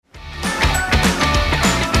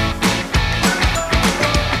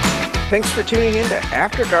Thanks for tuning in to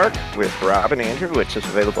After Dark with Rob and Andrew, which is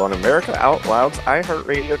available on America Out Loud's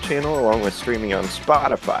iHeartRadio channel, along with streaming on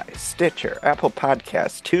Spotify, Stitcher, Apple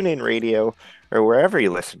Podcasts, TuneIn Radio, or wherever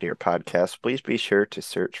you listen to your podcasts. Please be sure to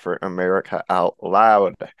search for America Out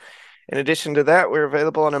Loud. In addition to that, we're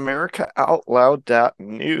available on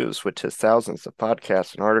AmericaOutloud.news, which has thousands of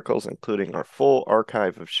podcasts and articles, including our full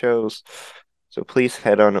archive of shows. So please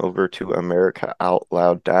head on over to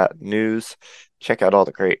AmericaOutloud.news. Check out all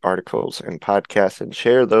the great articles and podcasts and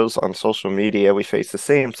share those on social media. We face the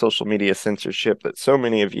same social media censorship that so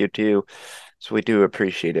many of you do. So we do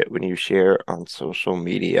appreciate it when you share on social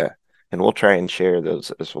media, and we'll try and share those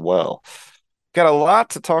as well. Got a lot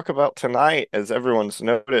to talk about tonight, as everyone's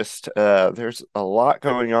noticed. There's a lot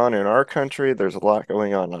going on in our country. There's a lot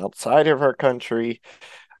going on outside of our country.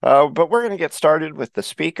 But we're going to get started with the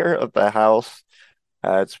Speaker of the House.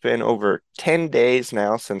 It's been over 10 days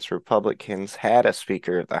now since Republicans had a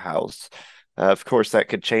Speaker of the House. Of course, that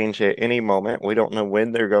could change at any moment. We don't know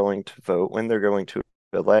when they're going to vote, when they're going to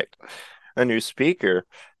elect a new Speaker.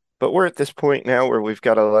 But we're at this point now where we've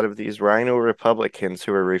got a lot of these rhino Republicans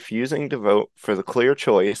who are refusing to vote for the clear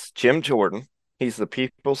choice, Jim Jordan. He's the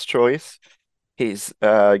people's choice. He's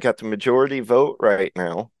got the majority vote right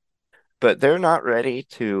now, but they're not ready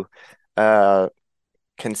to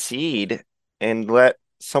concede and let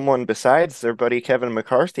someone besides their buddy Kevin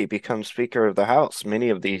McCarthy become Speaker of the House. Many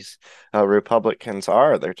of these Republicans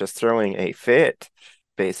are. They're just throwing a fit,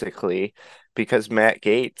 basically, because Matt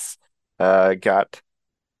Gaetz filed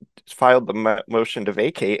the motion to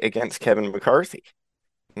vacate against Kevin McCarthy.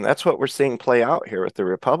 And that's what we're seeing play out here with the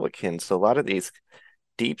Republicans. A lot of these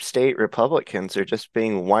deep state Republicans are just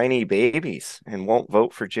being whiny babies and won't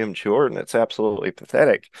vote for Jim Jordan. It's absolutely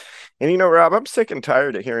pathetic. And Rob, I'm sick and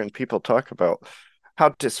tired of hearing people talk about how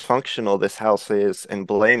dysfunctional this House is and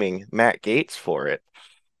blaming Matt Gaetz for it.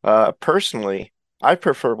 Personally, I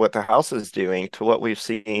prefer what the House is doing to what we've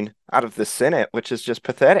seen out of the Senate, which is just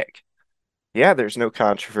pathetic. Yeah, there's no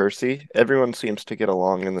controversy. Everyone seems to get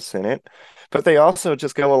along in the Senate, but they also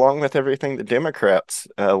just go along with everything the Democrats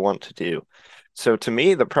want to do. So to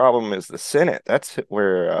me, the problem is the Senate. That's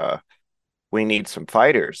where we need some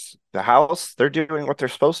fighters. The House, they're doing what they're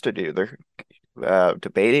supposed to do. They're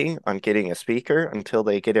debating on getting a speaker until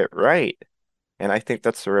they get it right. And I think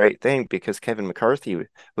that's the right thing because Kevin McCarthy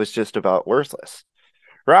was just about worthless.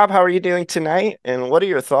 Rob, how are you doing tonight? And what are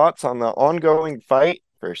your thoughts on the ongoing fight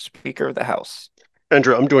for Speaker of the House?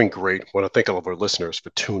 Andrew, I'm doing great. I want to thank all of our listeners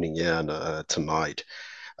for tuning in tonight.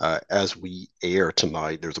 As we air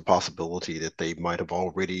tonight, there's a possibility that they might have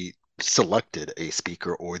already selected a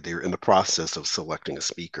speaker or they're in the process of selecting a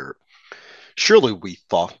speaker. Surely we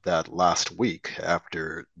thought that last week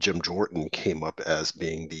after Jim Jordan came up as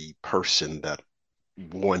being the person that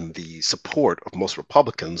won the support of most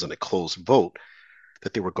Republicans in a closed vote,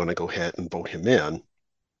 that they were going to go ahead and vote him in.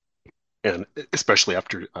 And especially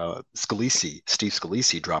after Steve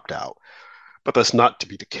Scalise dropped out. But that's not to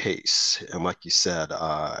be the case. And like you said,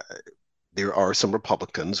 there are some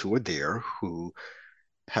Republicans who are there who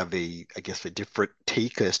have I guess, a different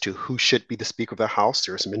take as to who should be the Speaker of the House.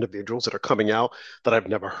 There are some individuals that are coming out that I've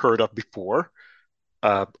never heard of before.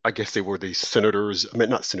 I guess they were the senators, I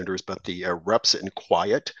mean, not senators, but the reps in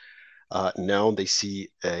quiet. Now they see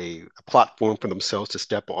a platform for themselves to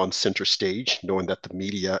step on center stage, knowing that the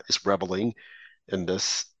media is reveling in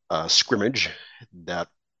this scrimmage that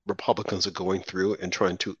Republicans are going through and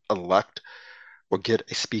trying to elect or get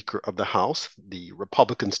a Speaker of the House. The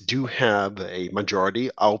Republicans do have a majority,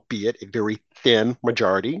 albeit a very thin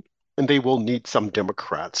majority, and they will need some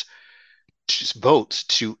Democrats votes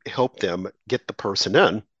to help them get the person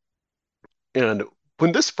in. And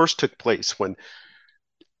when this first took place, when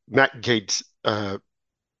Matt Gaetz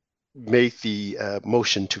made the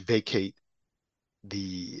motion to vacate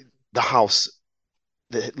the House,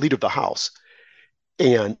 the leader of the House,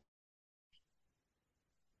 and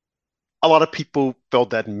a lot of people felt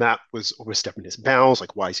that Matt was overstepping his bounds.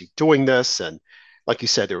 Like, why is he doing this? And like you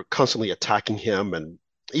said, they were constantly attacking him, and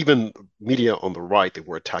even media on the right, they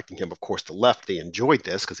were attacking him. Of course, the left, they enjoyed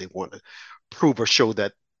this because they want to prove or show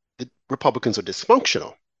that the Republicans are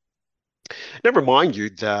dysfunctional. Never mind you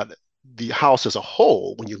that the House as a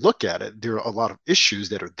whole, when you look at it, there are a lot of issues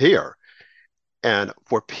that are there. And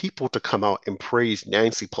for people to come out and praise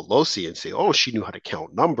Nancy Pelosi and say, oh, she knew how to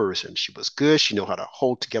count numbers and she was good, she knew how to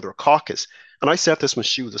hold together a caucus. And I said this when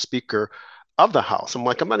she was the Speaker of the House. I'm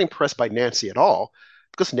like, I'm not impressed by Nancy at all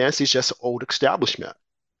because Nancy's just old establishment.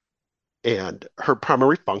 And her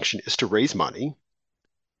primary function is to raise money.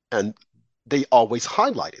 And they always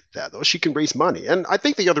highlighted that, though. She can raise money. And I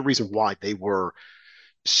think the other reason why they were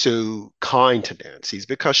so kind to Nancy's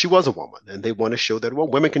because she was a woman and they want to show that, well,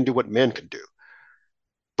 women can do what men can do.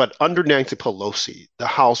 But under Nancy Pelosi, the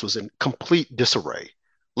House was in complete disarray.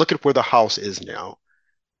 Look at where the House is now.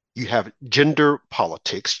 You have gender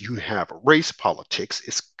politics, you have race politics.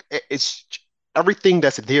 It's everything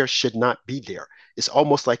that's there should not be there. It's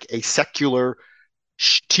almost like a secular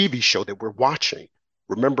TV show that we're watching.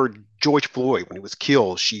 Remember George Floyd when he was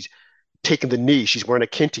killed? She's taking the knee, she's wearing a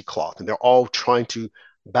kente cloth, and they're all trying to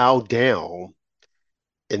bow down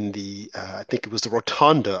in I think it was the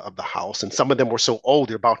rotunda of the house, and some of them were so old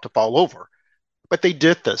they're about to fall over. But they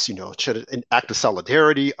did this, an act of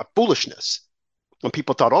solidarity, of foolishness. When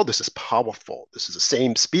people thought, oh, this is powerful. This is the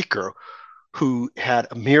same speaker who had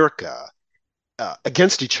America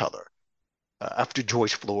against each other after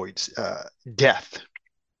George Floyd's death,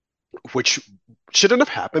 which shouldn't have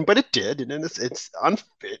happened, but it did. And it's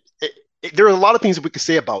unfit. There are a lot of things that we could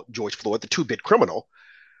say about George Floyd, the two-bit criminal,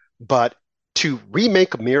 but to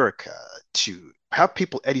remake America, to have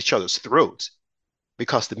people at each other's throats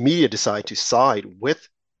because the media decided to side with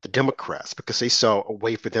the Democrats because they saw a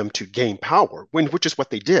way for them to gain power, which is what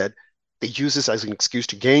they did. They used this as an excuse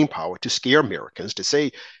to gain power, to scare Americans, to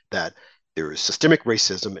say that there is systemic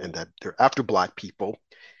racism and that they're after Black people.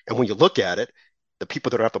 And when you look at it, the people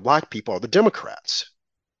that are after Black people are the Democrats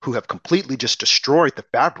who have completely just destroyed the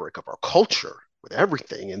fabric of our culture with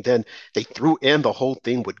everything. And then they threw in the whole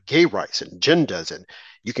thing with gay rights and genders, and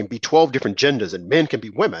you can be 12 different genders and men can be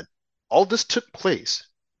women. All this took place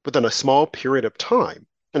within a small period of time.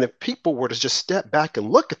 And if people were to just step back and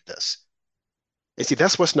look at this, and see,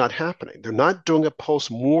 that's what's not happening. They're not doing a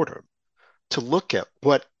post-mortem to look at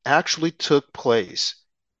what actually took place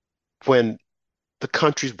when the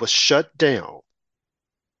country was shut down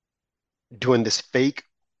during this fake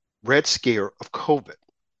red scare of COVID.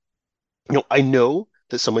 I know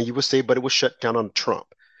that some of you would say, but it was shut down on Trump.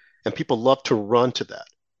 And people love to run to that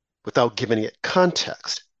without giving it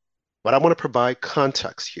context. But I want to provide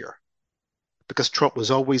context here because Trump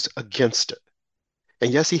was always against it.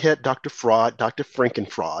 And yes, he had Dr. Fraud, Dr.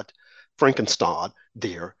 Frankenstein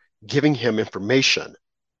there giving him information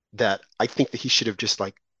that I think that he should have just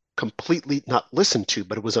like completely not listened to,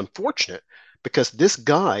 but it was unfortunate because this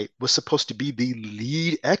guy was supposed to be the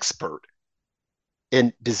lead expert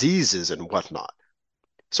in diseases and whatnot.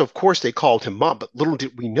 So of course they called him up, but little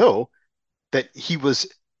did we know that he was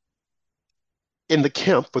in the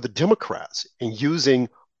camp for the Democrats and using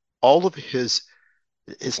all of his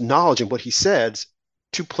knowledge and what he says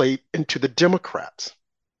to play into the Democrats.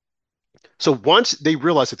 So once they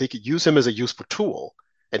realized that they could use him as a useful tool,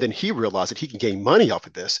 and then he realized that he can gain money off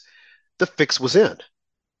of this, the fix was in.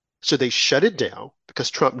 So they shut it down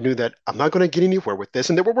because Trump knew that I'm not going to get anywhere with this.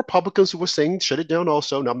 And there were Republicans who were saying shut it down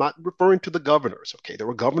also. Now, I'm not referring to the governors, okay? There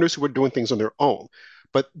were governors who were doing things on their own,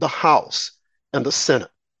 but the House and the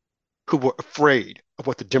Senate who were afraid of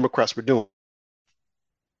what the Democrats were doing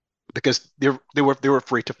because they were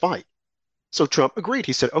afraid to fight. So Trump agreed.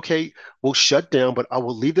 He said, okay, we'll shut down, but I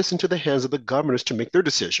will leave this into the hands of the governors to make their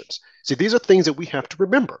decisions. See, these are things that we have to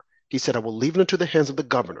remember. He said, I will leave it into the hands of the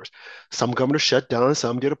governors. Some governors shut down,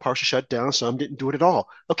 some did a partial shutdown, some didn't do it at all.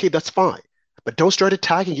 Okay, that's fine. But don't start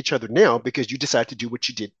attacking each other now because you decided to do what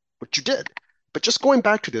you did. But just going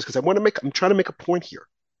back to this, because I'm trying to make a point here.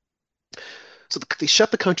 So they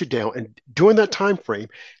shut the country down, and during that time frame,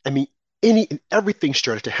 I mean, any and everything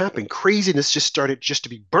started to happen. Craziness just started just to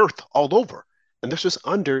be birthed all over. And this was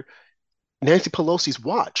under Nancy Pelosi's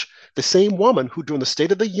watch, the same woman who, during the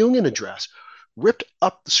State of the Union address, ripped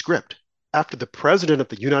up the script after the President of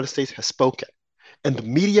the United States has spoken. And the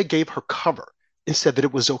media gave her cover and said that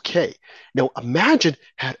it was okay. Now, imagine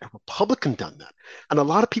had a Republican done that. And a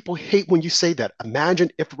lot of people hate when you say that.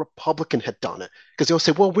 Imagine if a Republican had done it, because they'll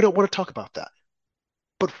say, well, we don't want to talk about that.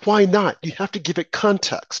 But why not? You have to give it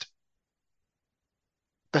context.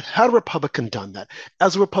 But had a Republican done that,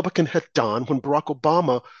 as a Republican had done when Barack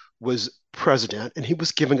Obama was president and he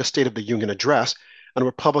was giving a State of the Union address, and a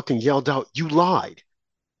Republican yelled out, you lied.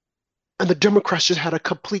 And the Democrats just had a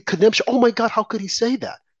complete conniption. Oh my God, how could he say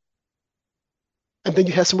that? And then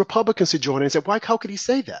you had some Republicans who joined in and said, why, how could he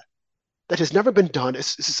say that? That has never been done.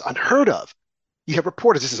 This is unheard of. You have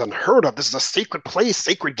reporters, this is unheard of. This is a sacred place,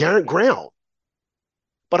 sacred ground.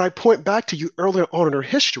 But I point back to you earlier on in our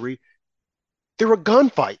history, there were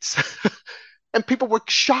gunfights and people were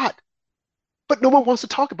shot. But no one wants to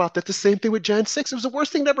talk about that. The same thing with Jan 6. It was the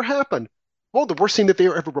worst thing that ever happened. Well, the worst thing that they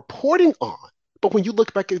were ever reporting on. But when you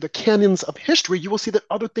look back at the canons of history, you will see that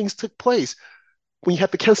other things took place. When you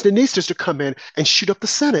had the Sandinistas to come in and shoot up the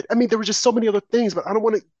Senate. I mean, there were just so many other things, but I don't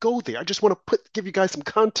want to go there. I just want to give you guys some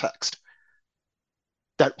context.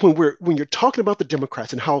 That when you're talking about the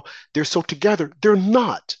Democrats and how they're so together, they're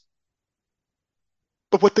not.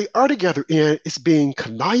 But what they are together in is being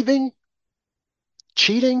conniving,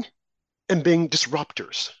 cheating, and being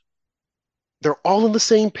disruptors. They're all on the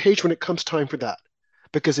same page when it comes time for that.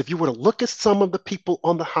 Because if you were to look at some of the people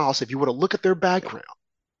on the House, if you were to look at their background,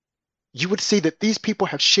 you would see that these people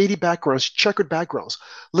have shady backgrounds, checkered backgrounds.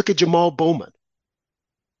 Look at Jamal Bowman,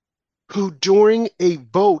 who during a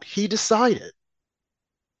vote, he decided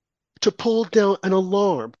to pull down an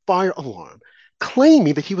alarm, fire alarm,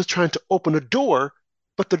 claiming that he was trying to open a door,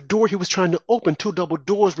 but the door he was trying to open, two double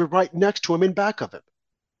doors were right next to him in back of him.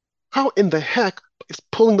 How in the heck is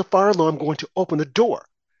pulling the fire alarm going to open a door?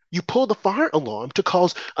 You pull the fire alarm to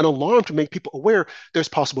cause an alarm to make people aware there's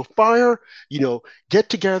possible fire, get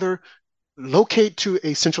together, locate to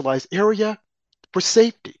a centralized area for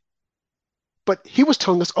safety. But he was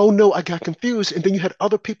telling us, oh no, I got confused. And then you had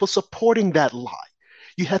other people supporting that lie.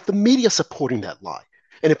 You had the media supporting that lie.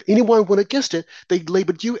 And if anyone went against it, they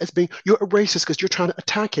labeled you as being, you're a racist because you're trying to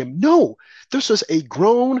attack him. No, this was a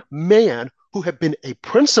grown man who had been a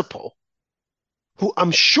principal, who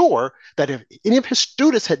I'm sure that if any of his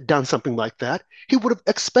students had done something like that, he would have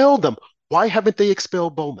expelled them. Why haven't they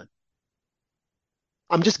expelled Bowman?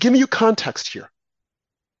 I'm just giving you context here.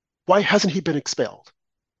 Why hasn't he been expelled?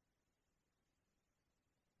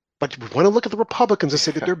 But we want to look at the Republicans and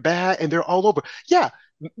say that Yeah, they're bad and they're all over. Yeah,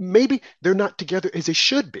 maybe they're not together as they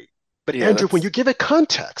should be. But yeah, Andrew, when you give it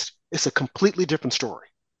context, it's a completely different story.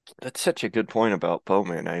 that's such a good point about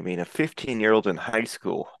Bowman. I mean, a 15-year-old in high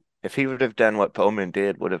school, if he would have done what Bowman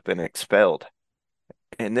did, would have been expelled.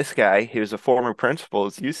 And this guy, he was a former principal,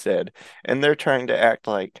 as you said, and they're trying to act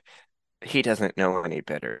like he doesn't know any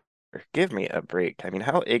better. Give me a break. I mean,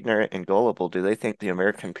 how ignorant and gullible do they think the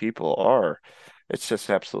American people are? It's just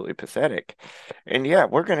absolutely pathetic. And yeah,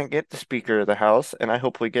 we're going to get the Speaker of the House, and I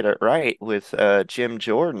hope we get it right with Jim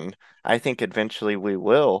Jordan. I think eventually we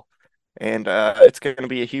will. And it's going to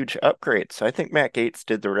be a huge upgrade. So I think Matt Gaetz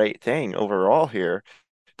did the right thing overall here,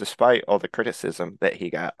 despite all the criticism that he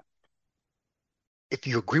got. If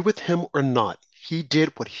you agree with him or not, he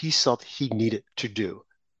did what he felt he needed to do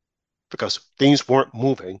because things weren't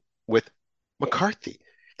moving with McCarthy.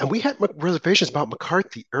 And we had reservations about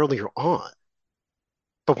McCarthy earlier on.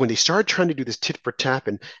 But when they started trying to do this tit for tat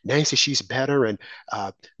and Nancy, she's better, and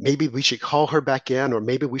maybe we should call her back in, or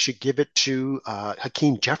maybe we should give it to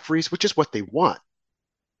Hakeem Jeffries, which is what they want.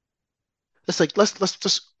 It's like let's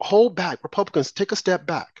just hold back. Republicans, take a step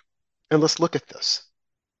back, and let's look at this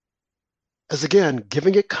as again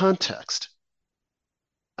giving it context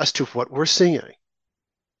as to what we're seeing,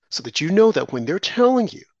 so that you know that when they're telling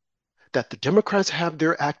you that the Democrats have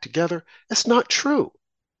their act together, it's not true.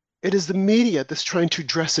 It is the media that's trying to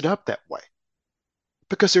dress it up that way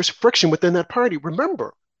because there's friction within that party.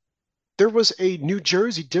 Remember, there was a New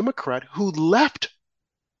Jersey Democrat who left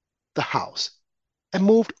the House and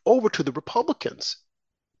moved over to the Republicans,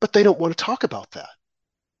 but they don't want to talk about that.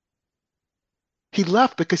 He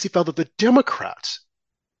left because he felt that the Democrats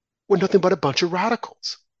were nothing but a bunch of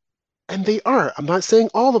radicals. And they are. I'm not saying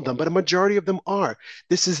all of them, but a majority of them are.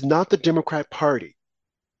 This is not the Democrat Party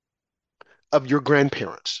of your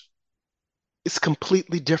grandparents. It's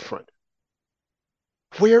completely different.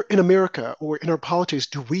 Where in America or in our politics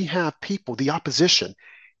do we have people, the opposition,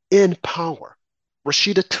 in power?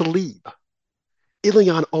 Rashida Tlaib,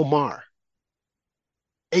 Ilhan Omar,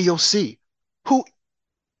 AOC, who,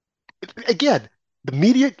 again, the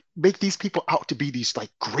media make these people out to be these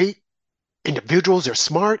like great individuals. They're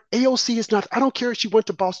smart. AOC is not, I don't care if she went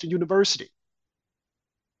to Boston University.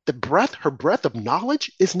 Her breadth of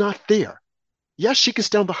knowledge is not there. Yes, she can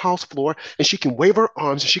stand on the House floor and she can wave her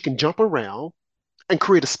arms and she can jump around and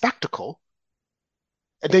create a spectacle.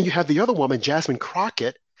 And then you have the other woman, Jasmine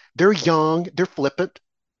Crockett. They're young, they're flippant.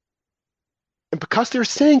 And because they're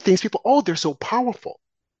saying things, people, oh, they're so powerful.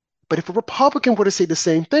 But if a Republican were to say the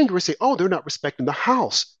same thing, you would say, oh, they're not respecting the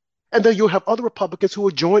House. And then you'll have other Republicans who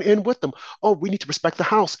will join in with them. Oh, we need to respect the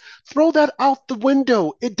House. Throw that out the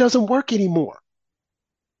window. It doesn't work anymore.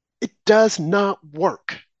 It does not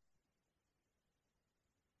work.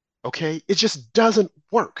 Okay? It just doesn't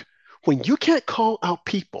work. When you can't call out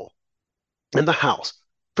people in the House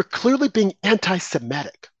for clearly being anti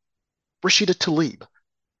Semitic, Rashida Tlaib,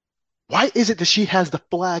 why is it that she has the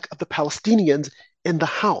flag of the Palestinians in the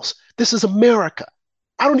House? This is America.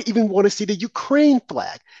 I don't even want to see the Ukraine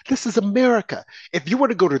flag. This is America. If you were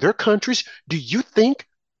to go to their countries, do you think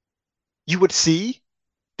you would see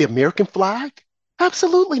the American flag?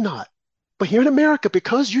 Absolutely not. But here in America,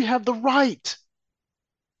 because you have the right,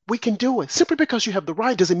 we can do it. Simply because you have the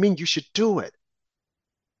right doesn't mean you should do it.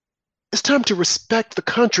 It's time to respect the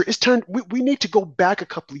country. It's time we need to go back a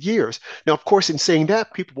couple of years. Now, of course, in saying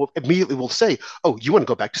that, people will immediately will say, "Oh, you want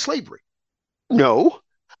to go back to slavery?" No,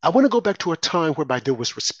 I want to go back to a time whereby there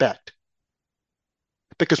was respect.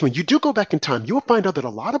 Because when you do go back in time, you'll find out that a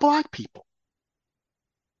lot of black people,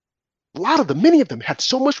 a lot of them, many of them had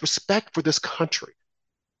so much respect for this country,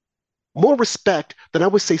 more respect than I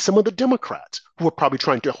would say some of the Democrats who were probably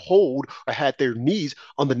trying to hold or had their knees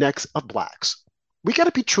on the necks of blacks. We got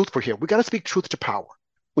to be truthful here. We got to speak truth to power.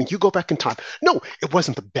 When you go back in time, no, it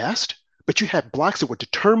wasn't the best, but you had blacks that were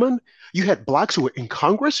determined. You had blacks who were in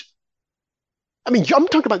Congress. I mean, I'm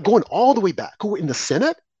talking about going all the way back, who were in the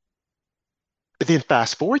Senate. But then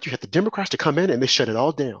fast forward, you had the Democrats to come in and they shut it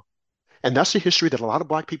all down. And that's the history that a lot of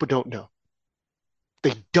black people don't know.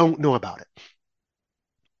 They don't know about it.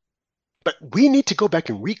 But we need to go back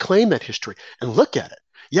and reclaim that history and look at it.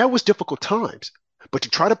 Yeah, it was difficult times, but to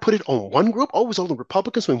try to put it on one group, oh, it was on the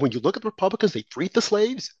Republicans. When you look at the Republicans, they freed the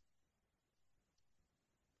slaves.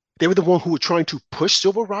 They were the one who were trying to push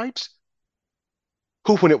civil rights,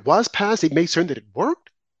 who, when it was passed, they made certain that it worked.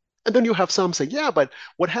 And then you'll have some say, yeah, but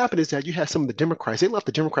what happened is that you had some of the Democrats, they left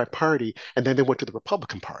the Democrat Party and then they went to the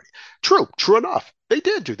Republican Party. True enough. They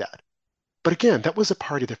did do that. But again, that was a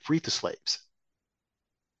party that freed the slaves.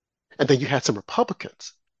 And then you had some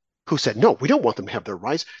Republicans who said, no, we don't want them to have their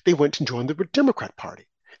rights. They went and joined the Democrat Party.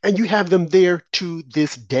 And you have them there to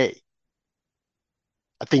this day.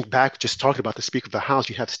 I think back just talking about the Speaker of the House,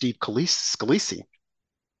 you have Steve Scalise,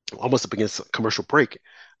 almost up against a commercial break.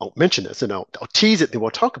 I'll mention this and I'll tease it, and then we'll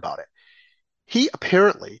talk about it. He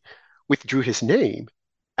apparently withdrew his name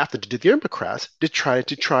after the Democrats did try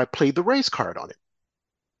to play the race card on it.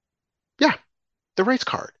 Yeah, the race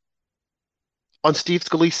card on Steve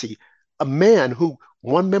Scalise, a man who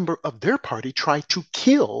one member of their party tried to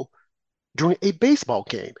kill during a baseball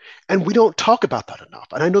game. And we don't talk about that enough.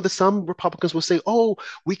 And I know that some Republicans will say, oh,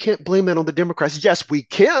 we can't blame that on the Democrats. Yes, we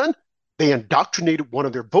can. They indoctrinated one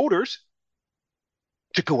of their voters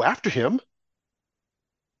to go after him.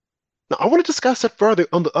 Now, I want to discuss that further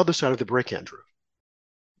on the other side of the break, Andrew.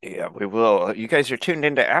 Yeah, we will. You guys are tuned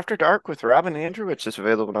into After Dark with Robin and Andrew, which is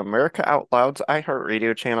available on America Out Loud's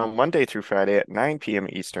iHeartRadio channel Monday through Friday at 9 p.m.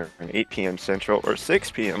 Eastern, 8 p.m. Central, or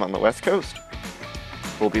 6 p.m. on the West Coast.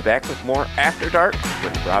 We'll be back with more After Dark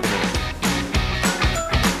with Robin and Andrew.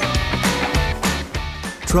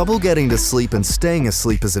 Trouble getting to sleep and staying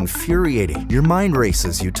asleep is infuriating. Your mind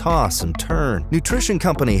races, you toss and turn. Nutrition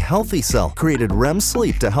company Healthy Cell created REM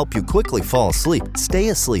sleep to help you quickly fall asleep, stay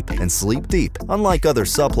asleep, and sleep deep. Unlike other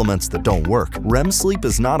supplements that don't work, REM sleep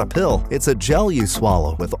is not a pill. It's a gel you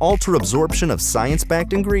swallow with ultra-absorption of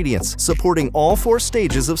science-backed ingredients supporting all 4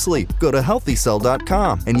 stages of sleep. Go to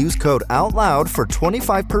healthycell.com and use code OUTLOUD for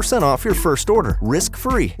 25% off your first order.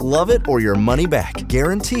 Risk-free. Love it or your money back.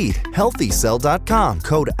 Guaranteed. Healthycell.com.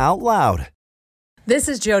 Code OUTLOUD. This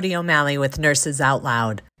is Jody O'Malley with Nurses Out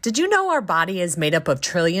Loud. Did you know our body is made up of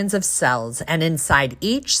trillions of cells, and inside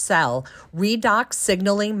each cell, redox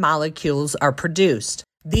signaling molecules are produced?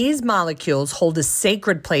 These molecules hold a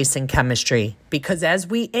sacred place in chemistry because as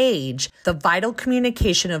we age, the vital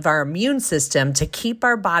communication of our immune system to keep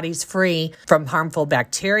our bodies free from harmful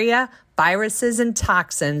bacteria, viruses, and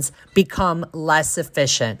toxins become less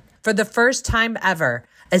efficient. For the first time ever,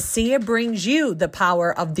 ASEA brings you the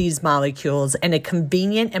power of these molecules in a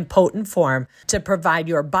convenient and potent form to provide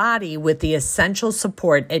your body with the essential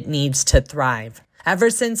support it needs to thrive. Ever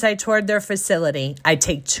since I toured their facility, I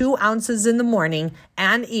take 2 ounces in the morning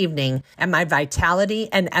and evening, and my vitality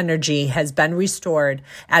and energy has been restored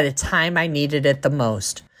at a time I needed it the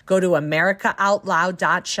most. Go to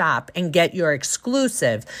AmericaOutloud.shop and get your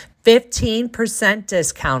exclusive 15%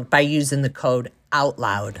 discount by using the code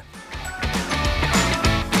OUTLOUD.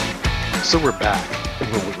 So we're back,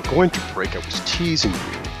 and when we were going to break, I was teasing you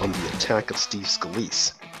on the attack of Steve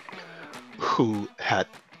Scalise, who had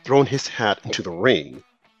thrown his hat into the ring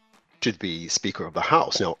to be Speaker of the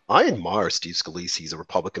House. Now, I admire Steve Scalise. He's a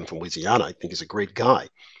Republican from Louisiana. I think he's a great guy.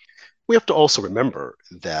 We have to also remember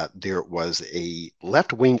that there was a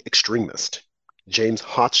left-wing extremist, James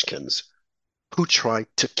Hodgkins, who tried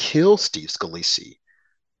to kill Steve Scalise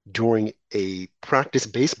during a practice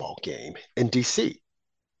baseball game in D.C.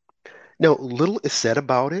 Now, little is said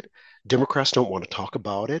about it. Democrats don't want to talk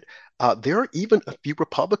about it. There are even a few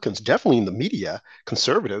Republicans, definitely in the media,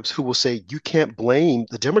 conservatives, who will say, you can't blame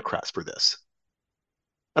the Democrats for this.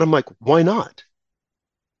 And I'm like, why not?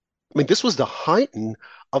 I mean, this was the heighten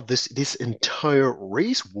of this entire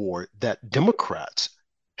race war that Democrats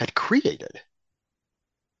had created.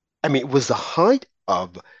 I mean, it was the height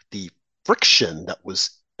of the friction that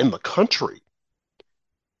was in the country.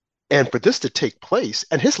 And for this to take place,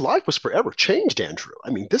 and his life was forever changed, Andrew. I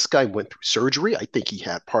mean, this guy went through surgery. I think he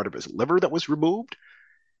had part of his liver that was removed.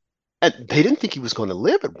 And they didn't think he was going to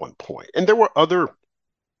live at one point. And there were other,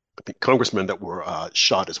 I think, congressmen that were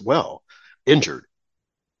shot as well, injured.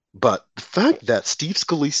 But the fact that Steve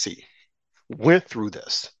Scalise went through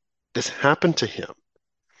this happened to him,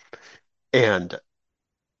 and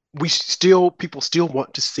people still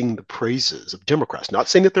want to sing the praises of Democrats, not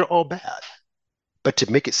saying that they're all bad, but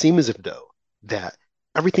to make it seem as if though that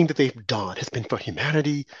everything that they've done has been for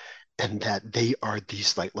humanity and that they are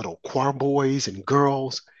these like little choir boys and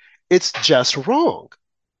girls. It's just wrong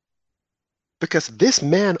because this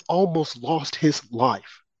man almost lost his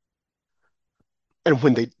life. And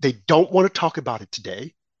when they don't want to talk about it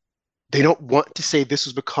today, they don't want to say this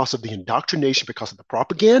was because of the indoctrination, because of the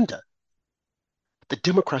propaganda. The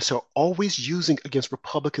Democrats are always using against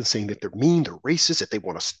Republicans, saying that they're mean, they're racist, that they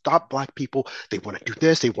want to stop Black people, they want to do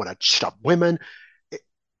this, they want to stop women.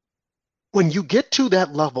 When you get to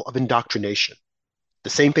that level of indoctrination, the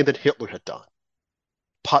same thing that Hitler had done,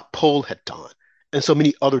 Pol had done, and so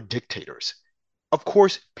many other dictators, of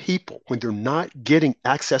course, people, when they're not getting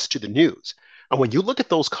access to the news, and when you look at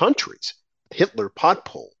those countries, Hitler,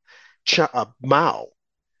 Pol, Mao,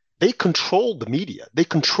 they controlled the media, they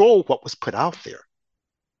controlled what was put out there.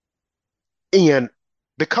 And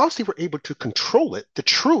because they were able to control it, the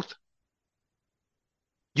truth,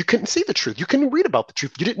 you couldn't see the truth. You couldn't read about the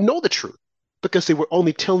truth. You didn't know the truth because they were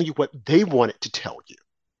only telling you what they wanted to tell you.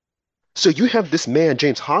 So you have this man,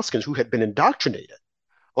 James Hoskins, who had been indoctrinated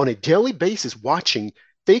on a daily basis watching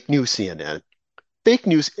fake news CNN, fake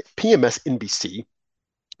news PMS NBC,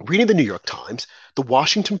 reading the New York Times, the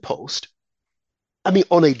Washington Post. I mean,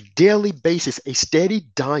 on a daily basis, a steady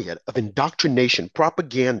diet of indoctrination,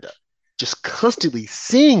 propaganda, just constantly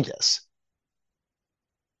seeing this.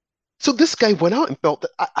 So this guy went out and felt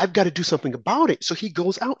that I've got to do something about it. So he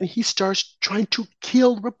goes out and he starts trying to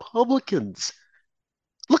kill Republicans.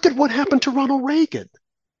 Look at what happened to Ronald Reagan.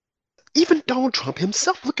 Even Donald Trump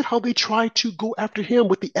himself, look at how they tried to go after him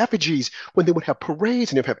with the effigies when they would have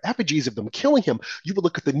parades and they would have effigies of them killing him. You would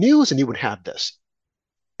look at the news and you would have this.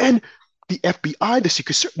 And the FBI, the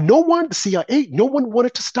Secret Service, no one, the CIA, no one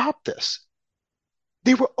wanted to stop this.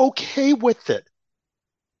 They were okay with it.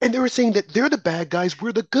 And they were saying that they're the bad guys,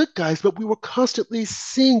 we're the good guys, but we were constantly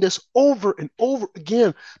seeing this over and over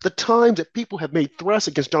again, the times that people have made threats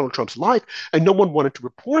against Donald Trump's life and no one wanted to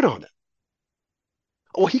report on it.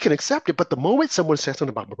 Oh, he can accept it, but the moment someone says something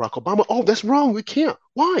about Barack Obama, oh, that's wrong, we can't.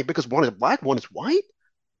 Why? Because one is Black, one is white?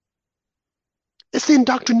 It's the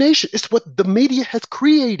indoctrination. It's what the media has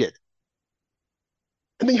created.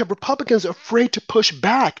 And then you have Republicans afraid to push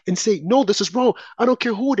back and say, no, this is wrong. I don't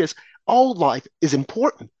care who it is. All life is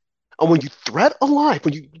important. And when you threaten a life,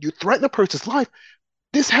 when you threaten a person's life,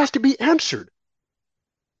 this has to be answered.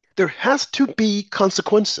 There has to be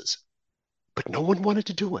consequences. But no one wanted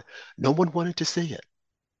to do it. No one wanted to say it.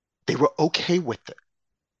 They were okay with it.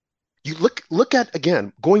 You look at,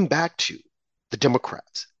 again, going back to the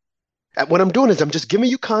Democrats. And what I'm doing is I'm just giving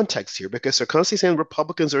you context here because they're constantly saying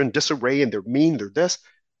Republicans are in disarray and they're mean, they're this.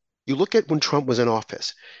 You look at when Trump was in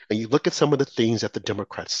office and you look at some of the things that the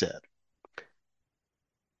Democrats said.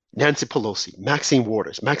 Nancy Pelosi, Maxine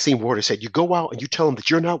Waters. Maxine Waters said, you go out and you tell them that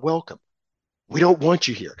you're not welcome. We don't want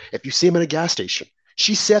you here. If you see them in a gas station,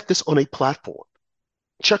 she said this on a platform.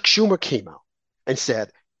 Chuck Schumer came out and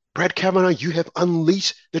said, Brett Kavanaugh, you have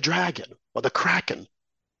unleashed the dragon or the kraken.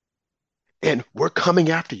 And we're coming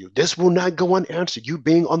after you. This will not go unanswered, you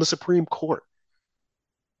being on the Supreme Court.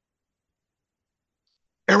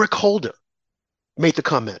 Eric Holder made the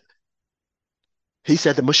comment. He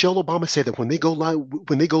said that Michelle Obama said that when they go low,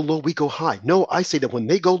 we go high. No, I say that when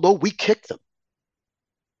they go low, we kick them.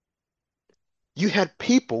 You had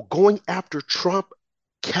people going after Trump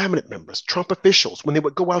cabinet members, Trump officials, when they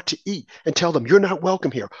would go out to eat and tell them, you're not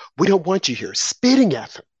welcome here. We don't want you here, spitting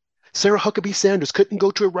at them. Sarah Huckabee Sanders couldn't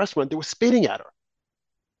go to a restaurant. They were spitting at her.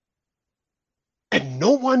 And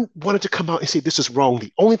no one wanted to come out and say this is wrong.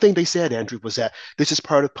 The only thing they said, Andrew, was that this is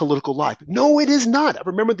part of political life. No, it is not. I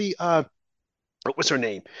remember what was her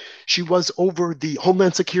name? She was over the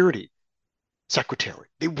Homeland Security Secretary.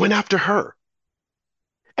 They went after her.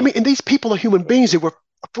 I mean, and these people are human beings. They were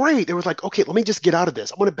afraid. They were like, okay, let me just get out of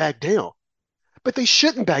this. I want to back down. But they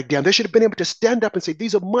shouldn't back down. They should have been able to stand up and say,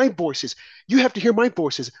 these are my voices. You have to hear my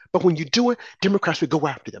voices. But when you do it, Democrats would go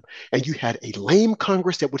after them. And you had a lame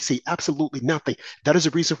Congress that would say absolutely nothing. That is the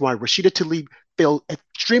reason why Rashida Tlaib felt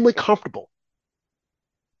extremely comfortable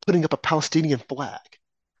putting up a Palestinian flag.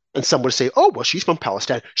 And some would say, oh, well, she's from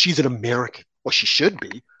Palestine. She's an American. Well, she should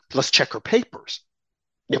be. Let's check her papers.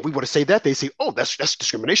 If we were to say that, they say, oh, that's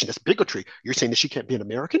discrimination. That's bigotry. You're saying that she can't be an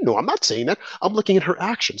American? No, I'm not saying that. I'm looking at her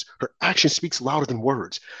actions. Her action speaks louder than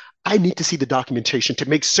words. I need to see the documentation to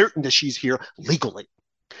make certain that she's here legally.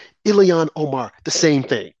 Ilhan Omar, the same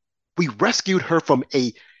thing. We rescued her from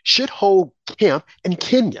a shithole camp in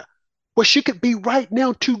Kenya where she could be right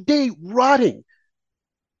now today rotting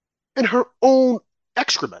in her own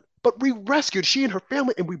excrement. But we rescued she and her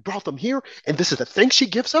family and we brought them here. And this is the thanks she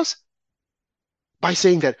gives us by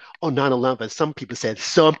saying that on 9/11, some people said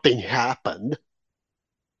something happened.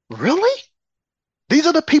 Really? These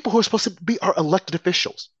are the people who are supposed to be our elected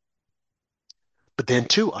officials. But then,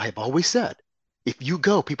 too, I have always said, if you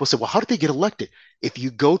go, people say, well, how did they get elected? If you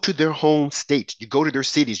go to their home states, you go to their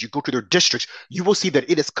cities, you go to their districts, you will see that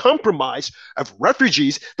it is compromised of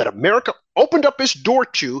refugees that America opened up its door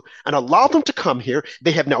to and allowed them to come here.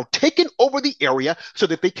 They have now taken over the area so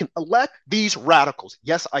that they can elect these radicals.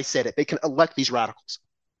 Yes, I said it. They can elect these radicals.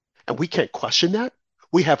 And we can't question that.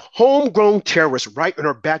 We have homegrown terrorists right in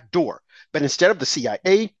our back door. But instead of the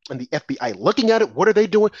CIA and the FBI looking at it, what are they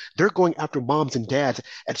doing? They're going after moms and dads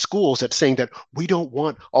at schools that's saying that we don't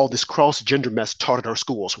want all this cross-gender mess taught at our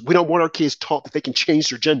schools. We don't want our kids taught that they can change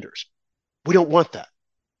their genders. We don't want that.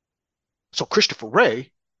 So Christopher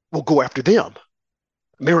Wray will go after them.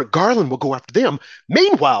 Merrick Garland will go after them.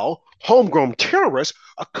 Meanwhile, homegrown terrorists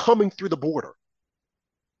are coming through the border,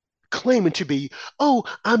 claiming to be, oh,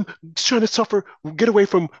 I'm trying to get away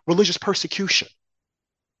from religious persecution.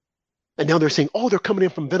 And now they're saying, oh, they're coming in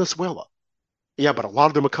from Venezuela. Yeah, but a lot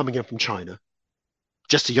of them are coming in from China.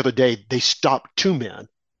 Just the other day, they stopped 2 men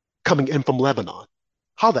coming in from Lebanon.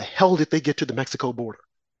 How the hell did they get to the Mexico border?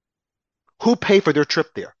 Who paid for their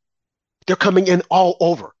trip there? They're coming in all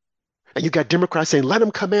over. And you got Democrats saying, let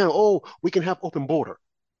them come in. Oh, we can have open border.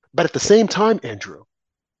 But at the same time, Andrew,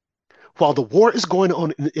 while the war is going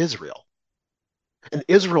on in Israel, and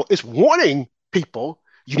Israel is warning people,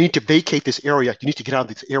 you need to vacate this area. You need to get out of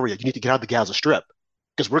this area. You need to get out of the Gaza Strip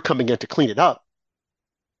because we're coming in to clean it up.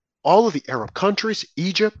 All of the Arab countries,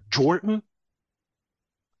 Egypt, Jordan,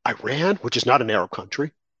 Iran, which is not an Arab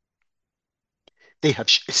country, they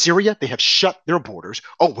have Syria, they have shut their borders.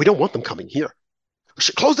 Oh, we don't want them coming here.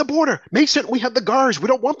 Close the border. Make certain we have the guards. We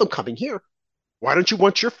don't want them coming here. Why don't you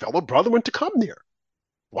want your fellow brethren to come there?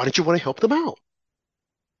 Why don't you want to help them out?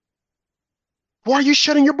 Why are you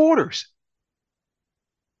shutting your borders?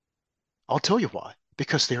 I'll tell you why.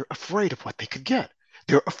 Because they're afraid of what they could get.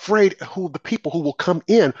 They're afraid of who the people who will come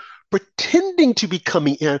in, pretending to be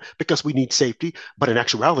coming in because we need safety, but in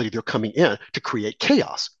actuality, they're coming in to create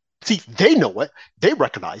chaos. See, they know it. They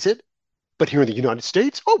recognize it. But here in the United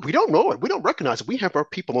States, oh, we don't know it. We don't recognize it. We have our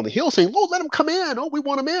people on the hill saying, oh, let them come in. Oh, we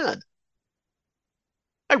want them in.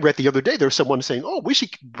 I read the other day, there's someone saying, oh, we should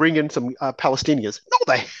bring in some Palestinians. No,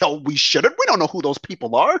 the hell we shouldn't. We don't know who those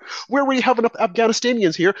people are. We already have enough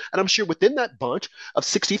Afghanistanians here. And I'm sure within that bunch of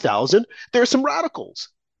 60,000, there are some radicals.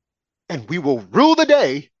 And we will rule the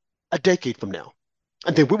day a decade from now.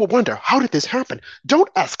 And then we will wonder, how did this happen? Don't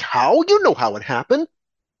ask how. You know how it happened.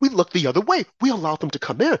 We looked the other way. We allowed them to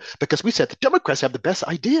come in because we said the Democrats have the best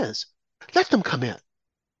ideas. Let them come in.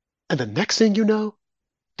 And the next thing you know,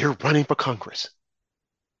 they're running for Congress.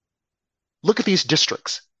 Look at these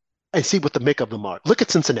districts and see what the make of them are. Look at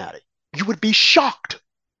Cincinnati. You would be shocked.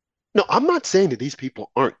 No, I'm not saying that these people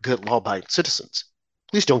aren't good law-abiding citizens.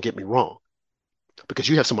 Please don't get me wrong. Because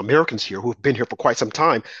you have some Americans here who have been here for quite some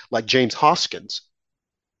time, like James Hoskins,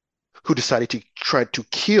 who decided to try to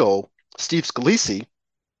kill Steve Scalise,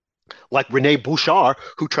 like Rene Bouchard,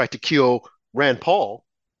 who tried to kill Rand Paul.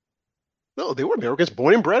 No, they were Americans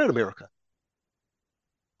born and bred in America.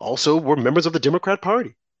 Also were members of the Democrat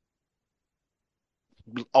Party.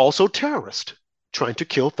 Also terrorists trying to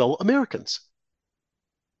kill fellow Americans.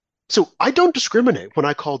 So I don't discriminate when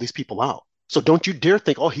I call these people out. So don't you dare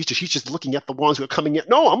think, oh, he's just looking at the ones who are coming in.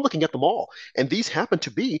 No, I'm looking at them all. And these happen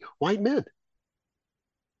to be white men.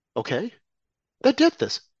 Okay? That did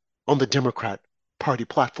this on the Democrat Party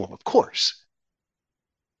platform, of course.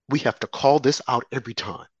 We have to call this out every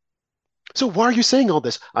time. So why are you saying all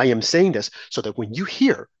this? I am saying this so that when you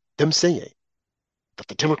hear them saying that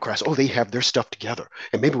the Democrats, oh, they have their stuff together,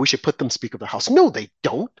 and maybe we should put them Speaker of the House. No, they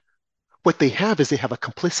don't. What they have is they have a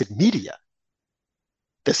complicit media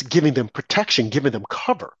that's giving them protection, giving them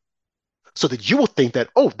cover, so that you will think that,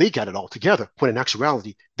 oh, they got it all together, when in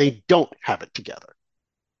actuality, they don't have it together.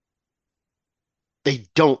 They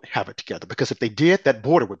don't have it together, because if they did, that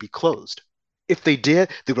border would be closed. If they did,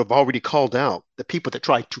 they would have already called out the people that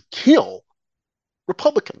tried to kill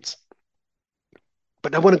Republicans.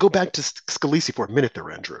 But I want to go back to Scalise for a minute there,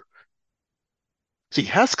 Andrew. So you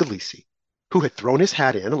have Scalise, who had thrown his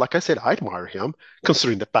hat in. And like I said, I admire him,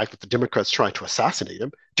 considering the fact that the Democrats tried to assassinate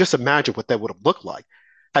him. Just imagine what that would have looked like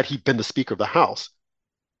had he been the Speaker of the House.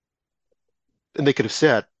 And they could have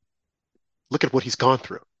said, look at what he's gone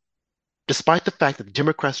through. Despite the fact that the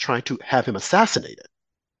Democrats tried to have him assassinated,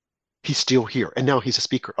 he's still here. And now he's a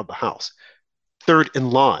Speaker of the House, third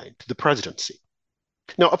in line to the presidency.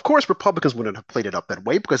 Now, of course, Republicans wouldn't have played it up that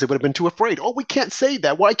way because they would have been too afraid. Oh, we can't say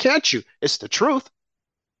that. Why can't you? It's the truth.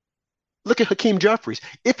 Look at Hakeem Jeffries.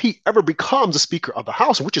 If he ever becomes a Speaker of the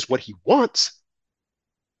House, which is what he wants,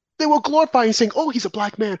 they will glorify him saying, oh, he's a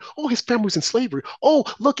black man. Oh, his family was in slavery. Oh,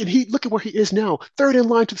 look at where he is now, third in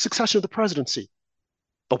line to the succession of the presidency.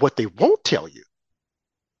 But what they won't tell you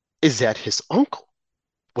is that his uncle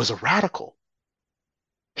was a radical.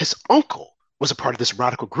 His uncle was a part of this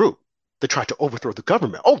radical group that tried to overthrow the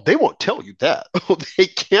government. Oh, they won't tell you that. Oh, they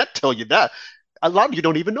can't tell you that. A lot of you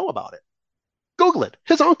don't even know about it. Google it.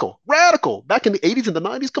 His uncle, radical, back in the 80s and the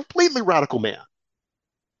 90s, completely radical man.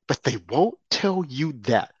 But they won't tell you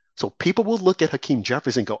that. So people will look at Hakeem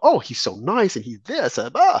Jeffries and go, oh, he's so nice and he's this.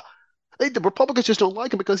 The Republicans just don't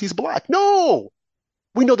like him because he's black. No,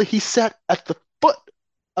 we know that he sat at the foot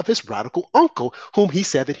of his radical uncle, whom he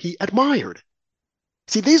said that he admired.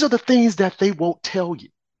 See, these are the things that they won't tell you.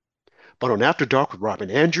 But on After Dark with Rob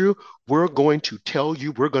and Andrew, we're going to tell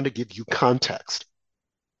you, we're going to give you context.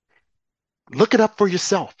 Look it up for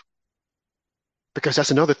yourself. Because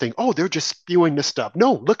that's another thing. Oh, they're just spewing this stuff.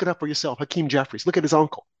 No, look it up for yourself. Hakeem Jeffries, look at his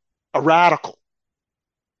uncle, a radical.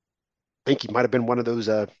 I think he might have been one of those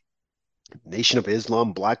Nation of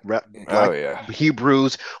Islam, black Oh, yeah.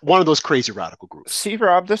 Hebrews, one of those crazy radical groups. See,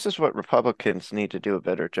 Rob, this is what Republicans need to do a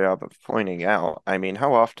better job of pointing out. I mean,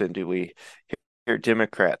 how often do we hear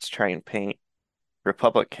Democrats try and paint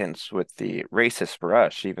Republicans with the racist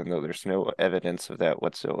brush, even though there's no evidence of that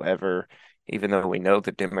whatsoever, even though we know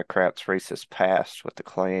the Democrats' racist past with the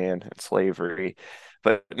Klan and slavery.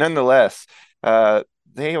 But nonetheless,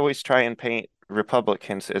 they always try and paint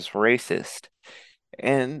Republicans as racist.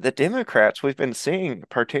 And the Democrats, we've been seeing,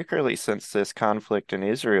 particularly since this conflict in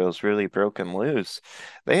Israel has really broken loose,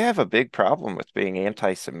 they have a big problem with being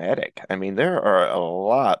anti-Semitic. I mean, there are a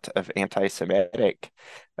lot of anti-Semitic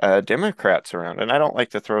Democrats around, and I don't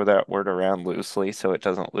like to throw that word around loosely so it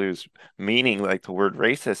doesn't lose meaning like the word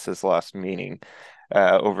racist has lost meaning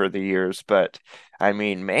over the years. But I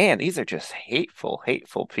mean, man, these are just hateful,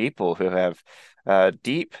 hateful people who have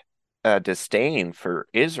deep disdain for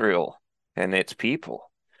Israel and its people.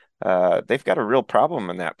 They've got a real problem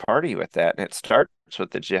in that party with that, and it starts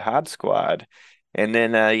with the Jihad Squad. And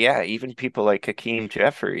then, yeah, even people like Hakeem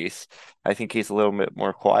Jeffries, I think he's a little bit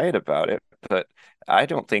more quiet about it, but I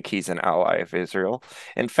don't think he's an ally of Israel.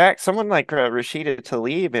 In fact, someone like Rashida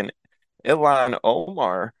Tlaib and Ilhan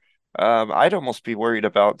Omar, I'd almost be worried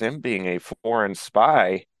about them being a foreign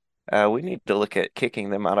spy. We need to look at kicking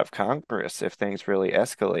them out of Congress if things really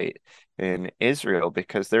escalate in Israel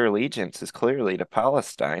because their allegiance is clearly to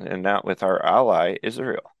Palestine and not with our ally,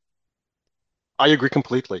 Israel. I agree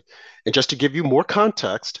completely. And just to give you more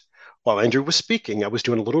context, while Andrew was speaking, I was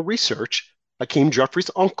doing a little research. Hakeem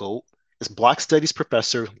Jeffries' uncle is Black Studies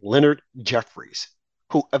professor Leonard Jeffries,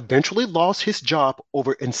 who eventually lost his job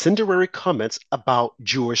over incendiary comments about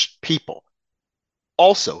Jewish people.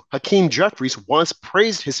 Also, Hakeem Jeffries once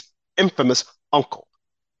praised his infamous uncle.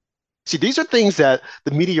 See, these are things that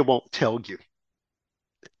the media won't tell you.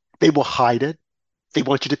 They will hide it. They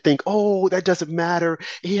want you to think, oh, that doesn't matter.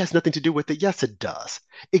 He has nothing to do with it. Yes, it does.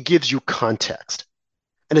 It gives you context.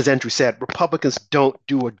 And as Andrew said, Republicans don't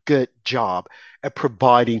do a good job at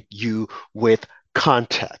providing you with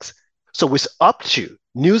context. So it's up to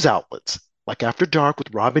news outlets like After Dark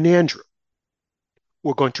with Rob and Andrew.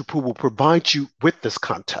 We're going to will provide you with this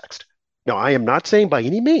context. Now, I am not saying by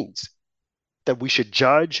any means that we should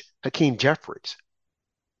judge Hakeem Jeffries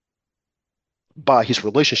by his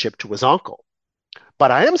relationship to his uncle.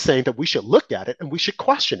 But I am saying that we should look at it and we should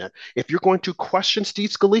question it. If you're going to question Steve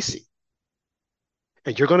Scalise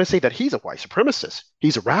and you're going to say that he's a white supremacist,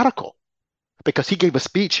 he's a radical, because he gave a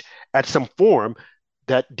speech at some forum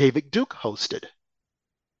that David Duke hosted.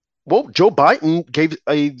 Well, Joe Biden gave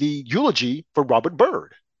the eulogy for Robert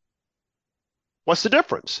Byrd. What's the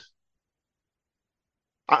difference?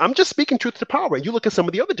 I'm just speaking truth to power. And you look at some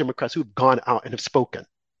of the other Democrats who've gone out and have spoken.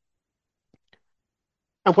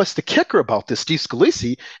 And what's the kicker about this, Steve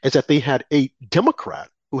Scalise, is that they had a Democrat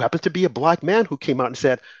who happens to be a black man who came out and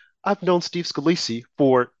said, I've known Steve Scalise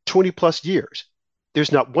for 20 plus years.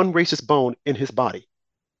 There's not one racist bone in his body.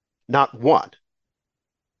 Not one.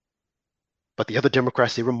 But the other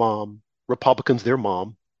Democrats, they were mom. Republicans, their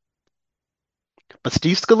mom. But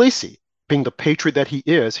Steve Scalise, being the patriot that he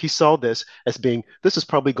is, he saw this as being, this is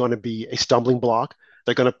probably going to be a stumbling block.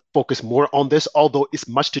 They're going to focus more on this, although it's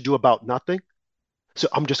much to do about nothing. So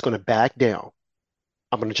I'm just going to back down.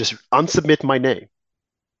 I'm going to just unsubmit my name.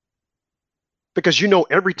 Because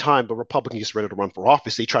every time the Republican gets ready to run for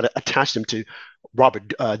office, they try to attach them to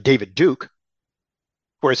David Duke.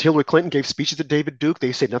 Whereas Hillary Clinton gave speeches to David Duke,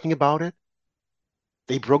 they say nothing about it.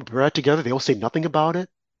 They broke bread together, they'll say nothing about it.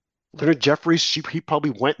 Leonard Jeffries, he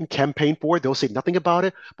probably went and campaigned for it, they'll say nothing about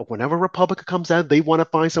it. But whenever a Republican comes out, they want to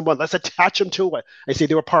find someone, let's attach them to it and say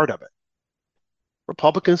they were part of it.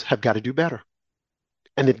 Republicans have got to do better.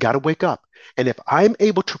 And they've got to wake up. And if I'm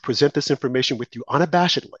able to present this information with you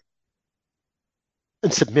unabashedly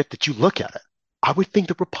and submit that you look at it, I would think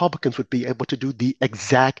the Republicans would be able to do the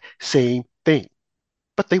exact same thing.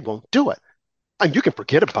 But they won't do it. And you can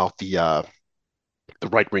forget about the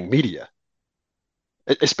right-wing media,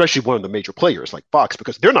 especially one of the major players like Fox,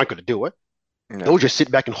 because they're not going to do it. No. They'll just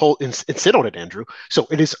sit back and hold and sit on it, Andrew. So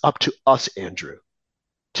it is up to us, Andrew,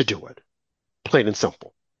 to do it. Plain and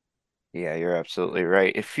simple. Yeah, you're absolutely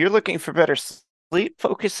right. If you're looking for better sleep,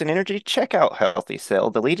 focus, and energy, check out Healthy Cell,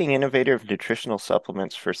 the leading innovator of nutritional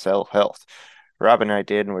supplements for cell health. Rob and I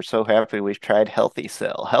did, and we're so happy we've tried Healthy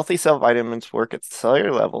Cell. Healthy Cell vitamins work at the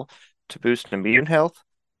cellular level to boost immune health,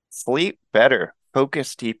 sleep better,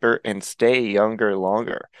 focus deeper, and stay younger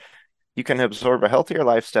longer. You can absorb a healthier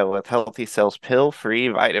lifestyle with Healthy Cell's pill-free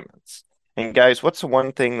vitamins. And guys, what's the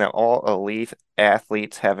one thing that all elite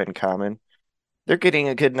athletes have in common? They're getting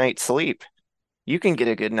a good night's sleep. You can get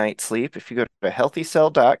a good night's sleep if you go to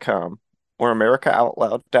healthycell.com or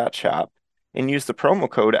americaoutloud.shop and use the promo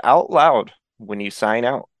code OUTLOUD when you sign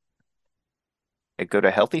out. And go to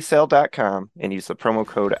healthycell.com and use the promo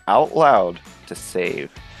code OUTLOUD to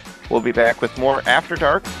save. We'll be back with more After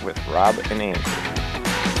Dark with Rob and Andrew.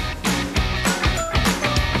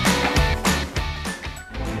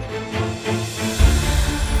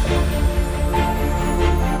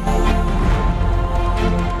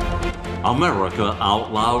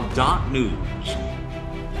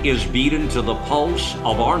 AmericaOutloud.news is beaten to the pulse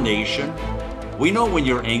of our nation. We know when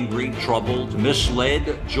you're angry, troubled,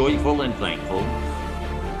 misled, joyful, and thankful.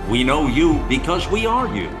 We know you because we are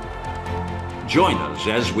you. Join us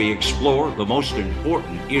as we explore the most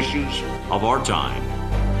important issues of our time.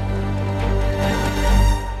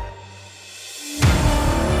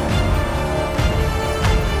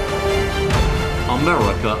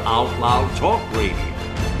 America Out Loud Talk Radio.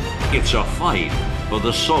 It's a fight for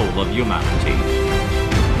the soul of humanity.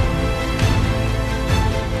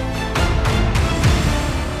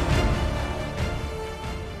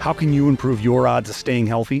 How can you improve your odds of staying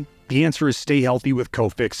healthy? The answer is stay healthy with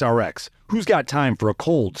Cofix RX. Who's got time for a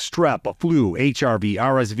cold, strep, a flu, HRV,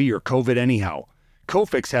 RSV, or COVID anyhow?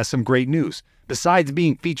 Cofix has some great news. Besides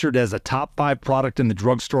being featured as a top 5 product in the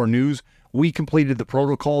drugstore news, we completed the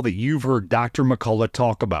protocol that you've heard Dr. McCullough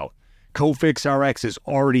talk about. Cofix RX is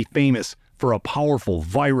already famous for a powerful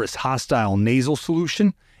virus-hostile nasal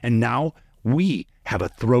solution, and now we have a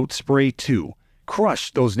throat spray too.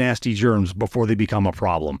 Crush those nasty germs before they become a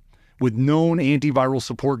problem. With known antiviral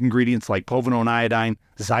support ingredients like povidone iodine,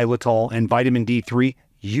 xylitol, and vitamin D3,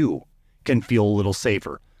 you can feel a little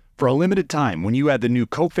safer. For a limited time, when you add the new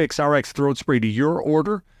Cofix RX throat spray to your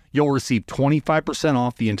order, you'll receive 25%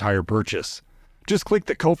 off the entire purchase. Just click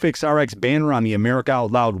the Cofix RX banner on the America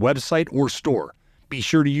Out Loud website or store. Be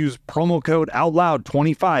sure to use promo code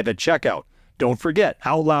OUTLOUD25 at checkout. Don't forget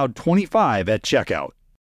OUTLOUD25 at checkout.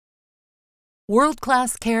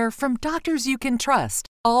 World-class care from doctors you can trust,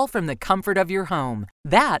 all from the comfort of your home.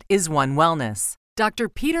 That is One Wellness. Dr.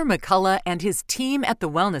 Peter McCullough and his team at The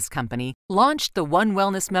Wellness Company launched the One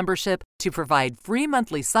Wellness membership to provide free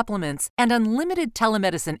monthly supplements and unlimited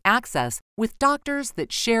telemedicine access with doctors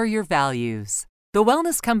that share your values. The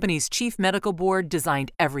Wellness Company's Chief Medical Board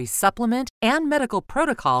designed every supplement and medical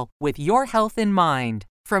protocol with your health in mind.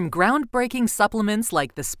 From groundbreaking supplements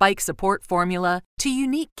like the Spike Support Formula to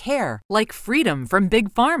unique care like Freedom from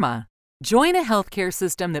Big Pharma. Join a healthcare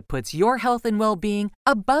system that puts your health and well-being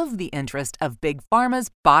above the interest of Big Pharma's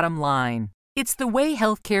bottom line. It's the way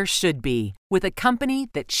healthcare should be, with a company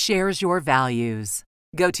that shares your values.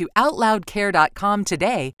 Go to OutLoudCare.com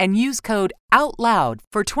today and use code OUTLOUD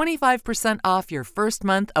for 25% off your first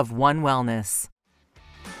month of One Wellness.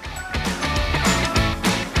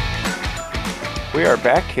 We are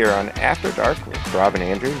back here on After Dark with Rob and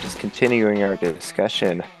Andrew, just continuing our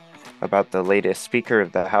discussion about the latest Speaker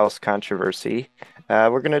of the House controversy.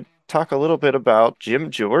 We're going to talk a little bit about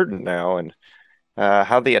Jim Jordan now and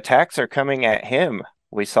how the attacks are coming at him.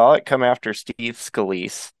 We saw it come after Steve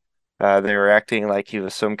Scalise, They were acting like he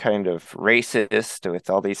was some kind of racist with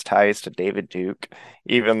all these ties to David Duke,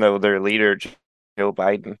 even though their leader, Joe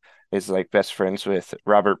Biden, is like best friends with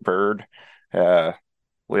Robert Byrd. Uh,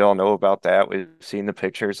 we all know about that. We've seen the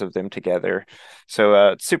pictures of them together.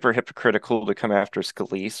 So it's super hypocritical to come after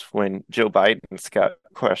Scalise when Joe Biden's got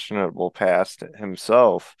questionable past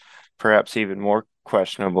himself, perhaps even more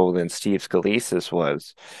questionable than Steve Scalise's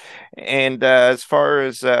was. And as far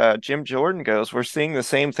as Jim Jordan goes, we're seeing the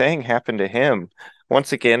same thing happen to him.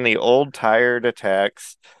 Once again, the old tired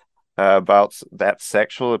attacks about that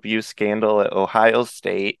sexual abuse scandal at Ohio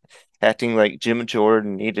State, acting like Jim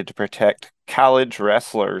Jordan needed to protect college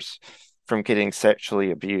wrestlers from getting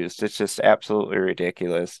sexually abused. It's just absolutely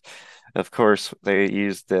ridiculous. Of course, they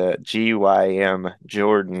use the GYM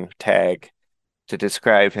Jordan tag to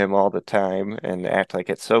describe him all the time and act like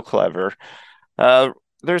it's so clever. Uh,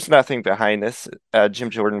 there's nothing behind this. Jim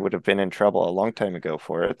Jordan would have been in trouble a long time ago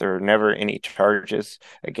for it. There were never any charges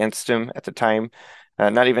against him at the time,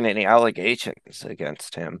 not even any allegations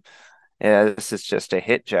against him. This is just a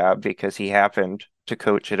hit job because he happened to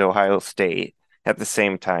coach at Ohio State at the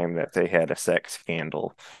same time that they had a sex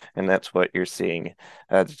scandal. And that's what you're seeing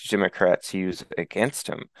the Democrats use against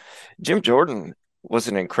him. Jim Jordan was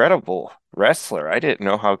an incredible wrestler. I didn't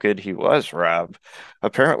know how good he was, Rob.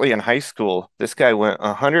 Apparently in high school, this guy went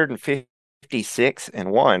 156-1,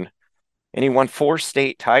 and he won 4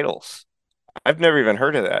 state titles. I've never even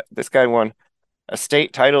heard of that. This guy won a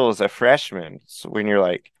state title as a freshman. So when you're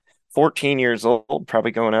like 14 years old,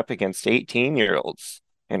 probably going up against 18-year-olds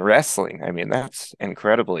in wrestling. I mean, that's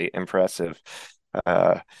incredibly impressive.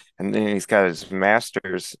 Uh, and then he's got his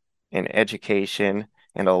master's in education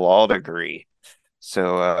and a law degree.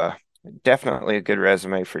 So definitely a good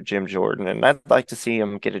resume for Jim Jordan, and I'd like to see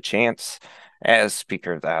him get a chance as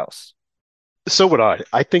Speaker of the House. So would I.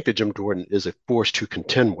 I think that Jim Jordan is a force to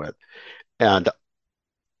contend with. And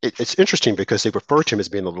it's interesting because they refer to him as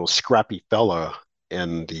being a little scrappy fella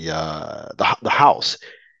in the house.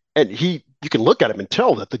 And you can look at him and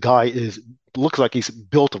tell that the guy looks like he's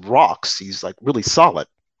built of rocks. He's like really solid.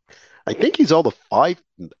 I think he's all the 5'7",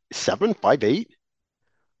 5'8",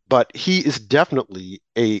 but he is definitely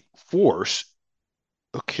a force.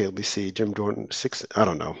 Okay, let me see. Jim Jordan, 6. I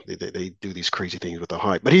don't know. They do these crazy things with the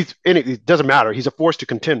height, but it doesn't matter. He's a force to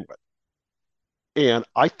contend with. And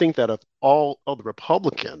I think that of all of the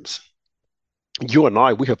Republicans, you and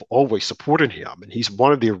I, we have always supported him. And he's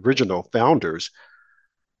one of the original founders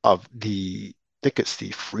of I think it's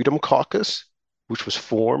the Freedom Caucus, which was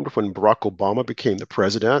formed when Barack Obama became the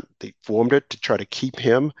president. They formed it to try to keep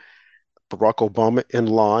Barack Obama, in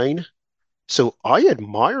line. So I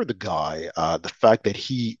admire the guy, the fact that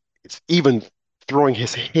he is even throwing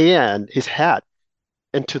his hat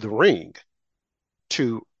into the ring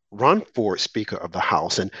to run for Speaker of the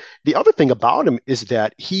House. And the other thing about him is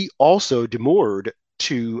that he also demurred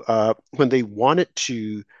to when they wanted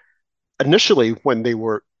to initially when they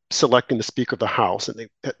were selecting the Speaker of the House and they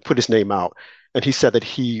put his name out, and he said that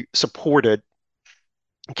he supported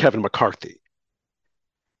Kevin McCarthy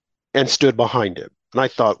and stood behind him. And I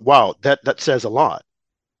thought, wow, that says a lot.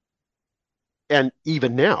 And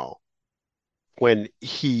even now, when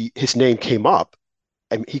his name came up,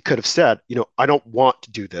 I mean, he could have said, I don't want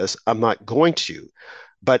to do this. I'm not going to.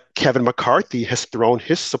 But Kevin McCarthy has thrown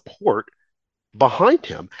his support behind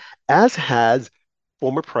him, as has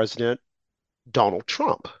former President Donald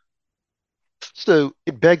Trump. So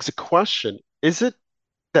it begs the question, is it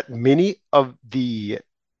that many of the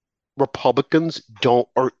Republicans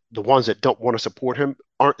or the ones that don't want to support him,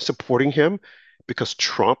 aren't supporting him because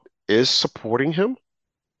Trump is supporting him?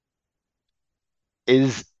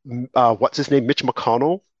 Is what's his name, Mitch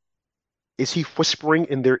McConnell? Is he whispering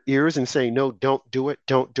in their ears and saying, no, don't do it,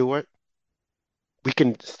 don't do it? We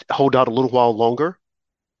can hold out a little while longer.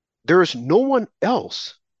 There is no one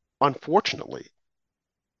else, unfortunately,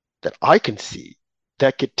 that I can see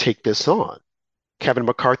that could take this on. Kevin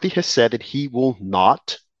McCarthy has said that he will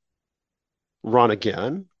not run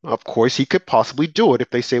again. Of course, he could possibly do it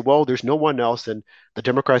if they say, well, there's no one else, and the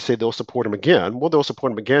Democrats say they'll support him again. Well, they'll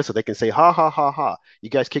support him again so they can say, ha, ha, ha, ha.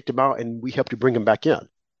 You guys kicked him out, and we helped you bring him back in.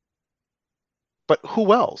 But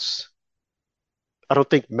who else? I don't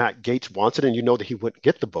think Matt Gaetz wants it, and you know that he wouldn't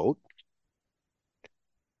get the vote.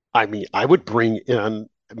 I mean, I would bring in,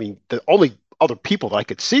 the only other people that I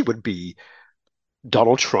could see would be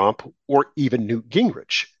Donald Trump or even Newt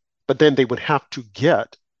Gingrich. But then they would have to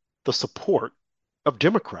get the support of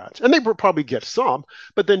Democrats. And they would probably get some.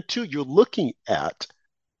 But then, too, you're looking at,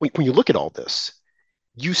 when you look at all this,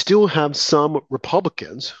 you still have some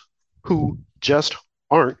Republicans who just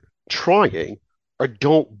aren't trying or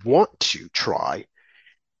don't want to try.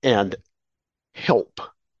 and help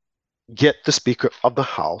get the Speaker of the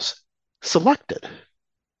House selected.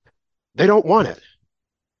 They don't want it.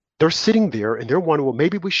 They're sitting there and they're wondering, well,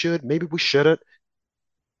 maybe we should, maybe we shouldn't.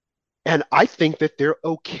 And I think that they're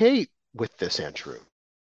okay with this, Andrew.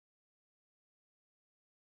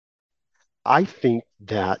 I think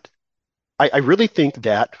that, I really think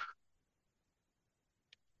that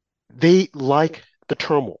they like the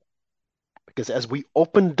turmoil. Because as we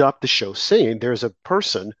opened up the show saying there's a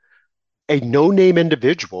person, a no-name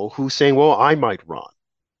individual who's saying, well, I might run.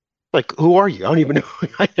 Like, who are you? I don't even know.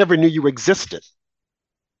 I never knew you existed.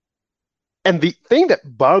 And the thing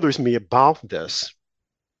that bothers me about this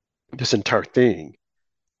entire thing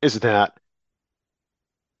is that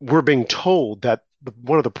we're being told that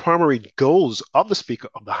one of the primary goals of the Speaker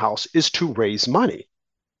of the House is to raise money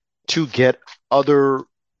to get other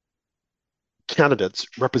candidates,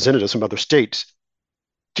 representatives from other states,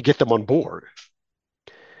 to get them on board.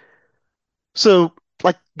 So,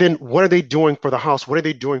 like, then what are they doing for the House? What are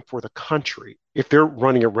they doing for the country if they're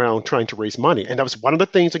running around trying to raise money? And that was one of the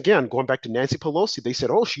things, again, going back to Nancy Pelosi, they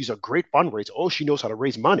said, oh, she's a great fundraiser. Oh, she knows how to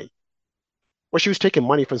raise money. Well, she was taking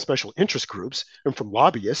money from special interest groups and from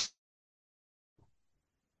lobbyists.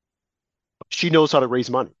 She knows how to raise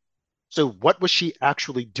money. So what was she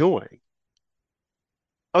actually doing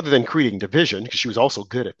other than creating division? Because she was also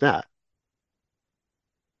good at that.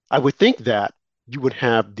 I would think that you would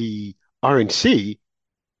have the RNC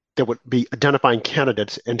that would be identifying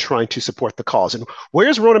candidates and trying to support the cause. And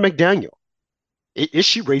where's Ronna McDaniel? Is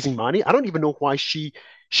she raising money? I don't even know why she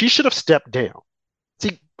should have stepped down.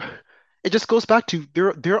 See, it just goes back to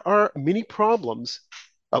there are many problems.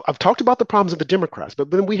 I've talked about the problems of the Democrats, but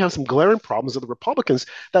then we have some glaring problems of the Republicans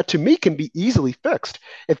that to me can be easily fixed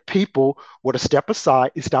if people were to step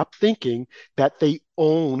aside and stop thinking that they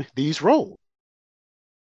own these roles.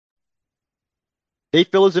 They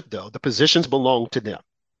feel as if, though, the positions belong to them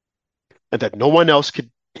and that no one else could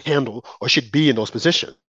handle or should be in those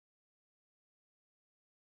positions.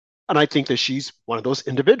 And I think that she's one of those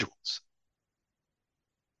individuals.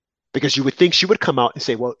 Because you would think she would come out and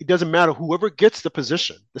say, well, it doesn't matter. Whoever gets the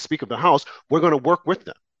position, the Speaker of the House, we're going to work with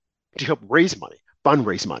them to help raise money,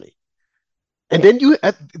 fundraise money. And then you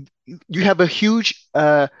have a huge,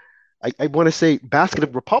 I want to say, basket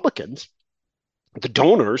of Republicans, the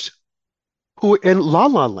donors, who are in la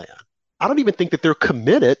la land. I don't even think that they're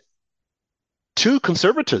committed to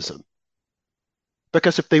conservatism.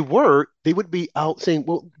 Because if they were, they would be out saying,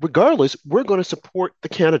 well, regardless, we're going to support the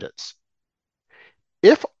candidates.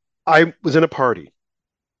 If I was in a party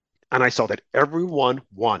and I saw that everyone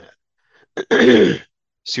wanted,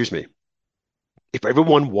 excuse me, if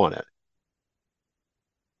everyone wanted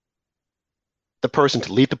the person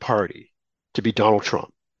to lead the party to be Donald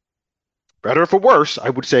Trump, better or for worse, I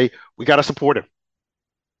would say we got to support him.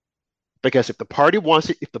 Because if the party wants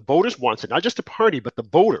it, if the voters want it, not just the party, but the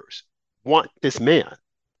voters want this man,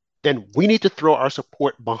 then we need to throw our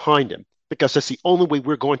support behind him because that's the only way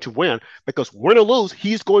we're going to win. Because win or lose,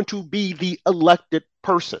 he's going to be the elected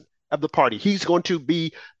person of the party. He's going to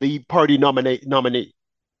be the party nominee.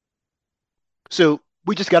 So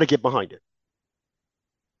we just got to get behind it.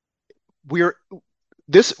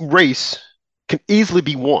 This race can easily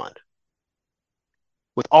be won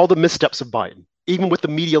with all the missteps of Biden. Even with the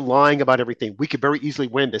media lying about everything, we could very easily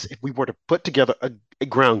win this if we were to put together a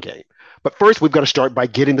ground game. But first, we've got to start by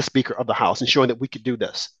getting the Speaker of the House and showing that we could do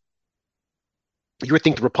this. You would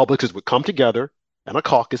think the Republicans would come together and a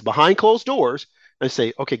caucus behind closed doors and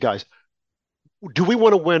say, okay, guys, do we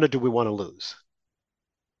want to win or do we want to lose?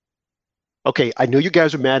 Okay, I know you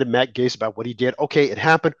guys are mad at Matt Gaetz about what he did. Okay, it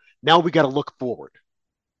happened. Now we got to look forward.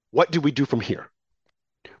 What do we do from here?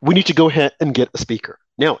 We need to go ahead and get a speaker.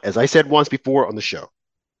 Now, as I said once before on the show,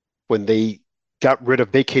 when they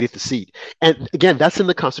vacated the seat, and again, that's in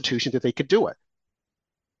the Constitution that they could do it.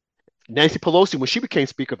 Nancy Pelosi, when she became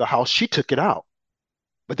Speaker of the House, she took it out.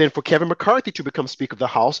 But then for Kevin McCarthy to become Speaker of the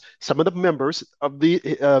House, some of the members of the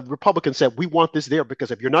Republicans said, we want this there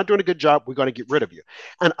because if you're not doing a good job, we're going to get rid of you.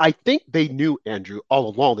 And I think they knew, Andrew, all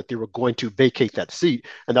along that they were going to vacate that seat.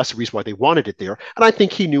 And that's the reason why they wanted it there. And I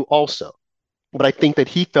think he knew also. But I think that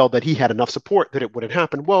he felt that he had enough support that it wouldn't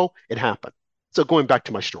happen. Well, it happened. So going back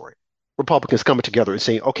to my story, Republicans coming together and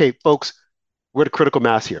saying, okay, folks, we're at a critical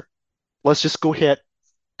mass here. Let's just go ahead,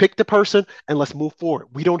 pick the person, and let's move forward.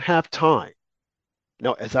 We don't have time.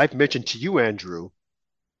 Now, as I've mentioned to you, Andrew,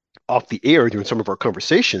 off the air during some of our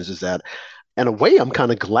conversations, is that in a way, I'm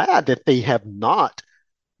kind of glad that they have not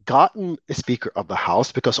gotten a Speaker of the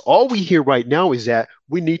House because all we hear right now is that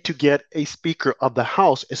we need to get a Speaker of the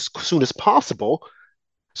House as soon as possible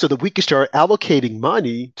so that we can start allocating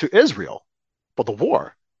money to Israel for the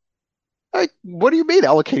war. Like, what do you mean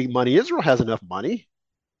allocating money? Israel has enough money.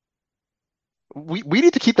 We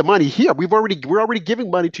need to keep the money here. We're already giving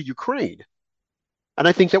money to Ukraine. And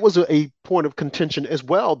I think that was a point of contention as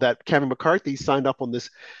well that Kevin McCarthy signed up on this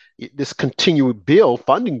continuing bill,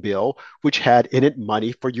 funding bill, which had in it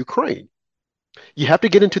money for Ukraine. You have to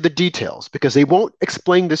get into the details because they won't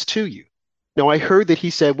explain this to you. Now, I heard that he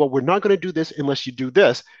said, well, we're not going to do this unless you do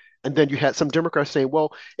this. And then you had some Democrats saying,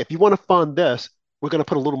 well, if you want to fund this, we're going to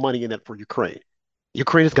put a little money in it for Ukraine.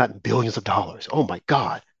 Ukraine has gotten billions of dollars. Oh my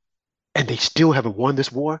God. And they still haven't won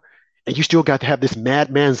this war. And you still got to have this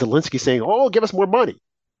madman Zelensky saying, oh, give us more money.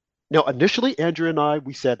 Now, initially, Andrew and I,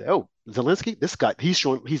 we said, oh, Zelensky, this guy,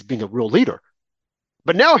 he's being a real leader.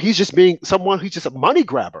 But now he's just being someone who's just a money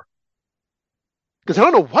grabber. Because I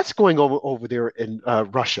don't know what's going on over there in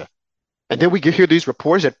Russia. And then we hear these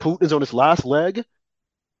reports that Putin is on his last leg.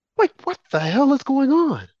 Like, what the hell is going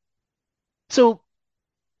on? So,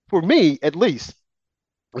 for me, at least,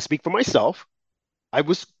 I'll speak for myself. I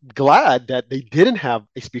was glad that they didn't have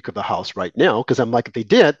a Speaker of the House right now, because I'm like, if they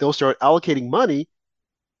did, they'll start allocating money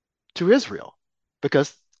to Israel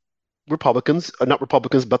because Republicans, not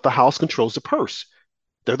Republicans, but the House controls the purse.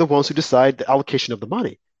 They're the ones who decide the allocation of the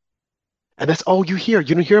money. And that's all you hear.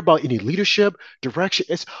 You don't hear about any leadership, direction.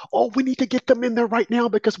 It's, oh, we need to get them in there right now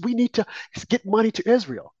because we need to get money to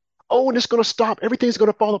Israel. Oh, and it's going to stop. Everything's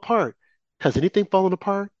going to fall apart. Has anything fallen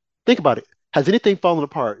apart? Think about it. Has anything fallen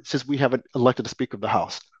apart since we haven't elected a Speaker of the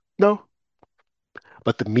House? No.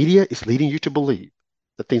 But the media is leading you to believe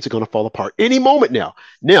that things are going to fall apart any moment now.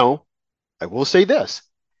 Now, I will say this.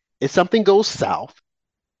 If something goes south,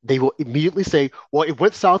 they will immediately say, well, it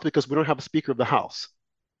went south because we don't have a Speaker of the House.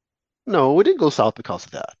 No, it didn't go south because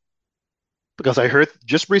of that. Because I heard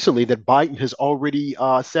just recently that Biden has already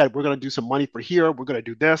said, we're going to do some money for here, we're going to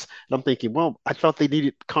do this. And I'm thinking, well, I thought they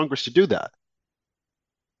needed Congress to do that.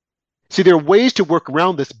 See, there are ways to work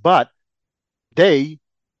around this, but they,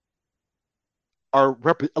 our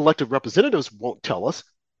elected representatives, won't tell us.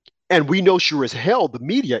 And we know sure as hell the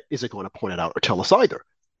media isn't going to point it out or tell us either.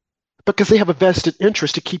 Because they have a vested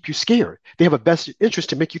interest to keep you scared. They have a vested interest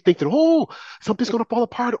to make you think that, oh, something's going to fall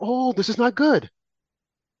apart. Oh, this is not good.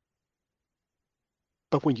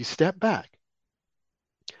 But when you step back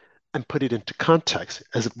and put it into context,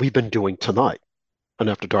 as we've been doing tonight on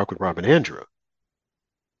After Dark with Rob and Andrew,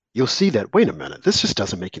 you'll see that, wait a minute, this just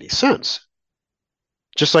doesn't make any sense.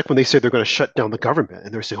 Just like when they say they're going to shut down the government,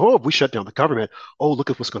 and they're saying, oh, if we shut down the government, oh, look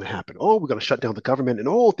at what's going to happen. Oh, we're going to shut down the government, and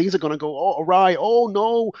oh, things are going to go all awry. Oh,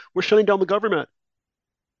 no, we're shutting down the government.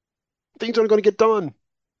 Things aren't going to get done.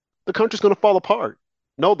 The country's going to fall apart.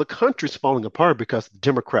 No, the country's falling apart because the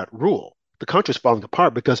Democrat rule. The country's falling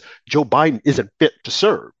apart because Joe Biden isn't fit to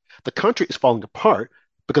serve. The country is falling apart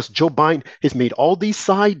because Joe Biden has made all these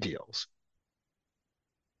side deals.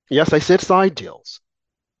 Yes, I said side deals.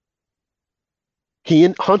 He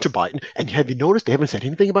and Hunter Biden, and have you noticed they haven't said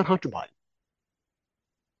anything about Hunter Biden?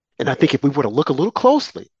 And I think if we were to look a little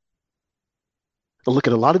closely and look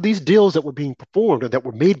at a lot of these deals that were being performed or that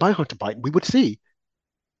were made by Hunter Biden, we would see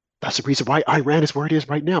that's the reason why Iran is where it is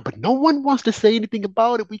right now. But no one wants to say anything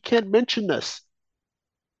about it. We can't mention this.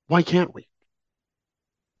 Why can't we?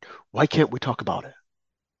 Why can't we talk about it?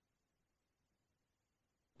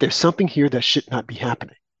 There's something here that should not be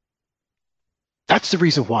happening. That's the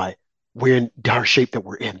reason why we're in dire shape that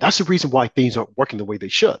we're in. That's the reason why things aren't working the way they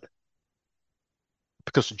should.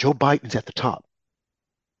 Because Joe Biden's at the top.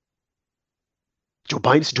 Joe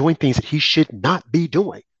Biden's doing things that he should not be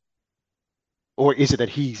doing. Or is it that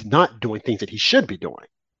he's not doing things that he should be doing?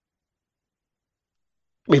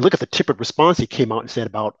 I mean, look at the tepid response he came out and said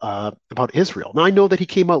about Israel. Now, I know that he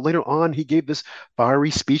came out later on, he gave this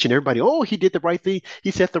fiery speech, and everybody, oh, he did the right thing.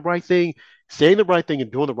 He said the right thing. Saying the right thing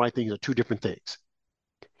and doing the right thing are two different things.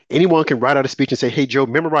 Anyone can write out a speech and say, hey, Joe,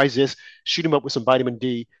 memorize this, shoot him up with some vitamin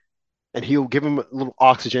D, and he'll give him a little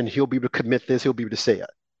oxygen. He'll be able to commit this. He'll be able to say it.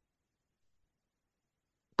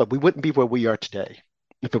 But we wouldn't be where we are today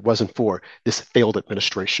if it wasn't for this failed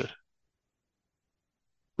administration.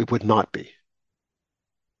 We would not be.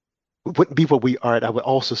 We wouldn't be where we are. And I would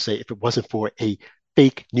also say if it wasn't for a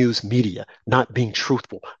fake news media, not being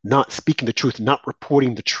truthful, not speaking the truth, not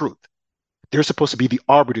reporting the truth. They're supposed to be the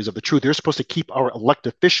arbiters of the truth. They're supposed to keep our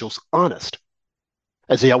elected officials honest.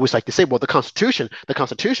 As they always like to say, well, the Constitution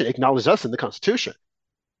acknowledges us in the Constitution.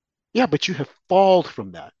 Yeah, but you have fallen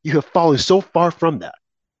from that. You have fallen so far from that.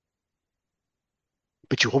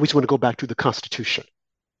 But you always want to go back to the Constitution.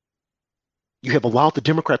 You have allowed the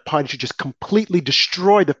Democrat Party to just completely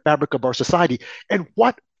destroy the fabric of our society. And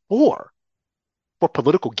what for? For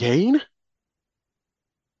political gain?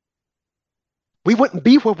 We wouldn't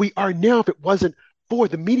be where we are now if it wasn't for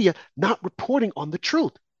the media not reporting on the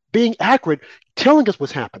truth, being accurate, telling us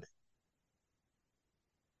what's happening.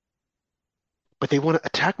 But they want to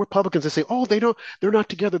attack Republicans and say, oh, they're not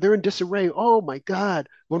together. They're in disarray. Oh my God,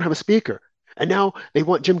 we don't have a speaker. And now they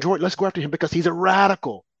want Jim Jordan. Let's go after him because he's a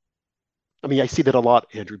radical. I mean, I see that a lot,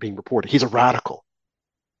 Andrew, being reported. He's a radical.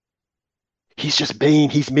 He's just mean.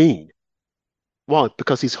 He's mean. Why?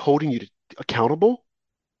 Because he's holding you accountable.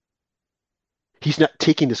 He's not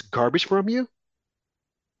taking this garbage from you.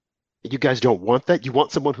 You guys don't want that. You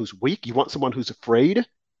want someone who's weak. You want someone who's afraid.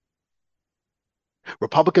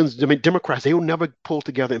 Republicans, I mean, Democrats, they will never pull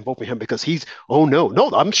together and vote for him because oh no,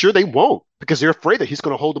 I'm sure they won't because they're afraid that he's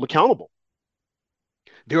going to hold them accountable.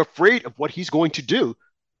 They're afraid of what he's going to do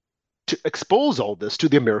to expose all this to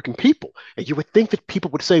the American people. And you would think that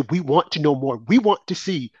people would say, we want to know more. We want to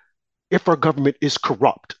see if our government is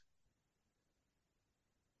corrupt.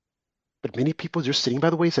 But many people just sitting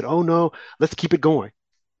by the way said, oh no, let's keep it going.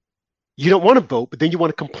 You don't want to vote, but then you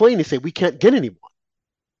want to complain and say, we can't get anyone.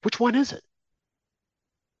 Which one is it?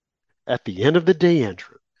 At the end of the day,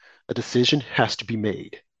 Andrew, a decision has to be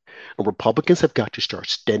made. And Republicans have got to start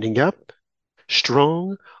standing up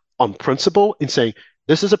strong on principle and saying,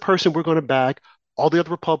 this is a person we're going to back. All the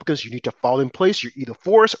other Republicans, you need to fall in place. You're either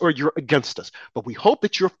for us or you're against us. But we hope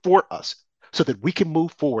that you're for us so that we can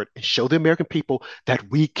move forward and show the American people that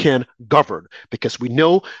we can govern, because we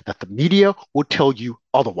know that the media will tell you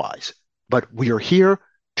otherwise. But we are here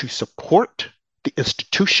to support the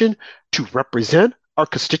institution, to represent our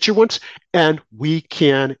constituents, and we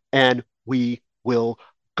can and we will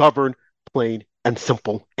govern, plain and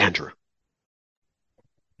simple, Andrew.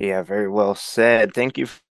 Yeah, very well said. Thank you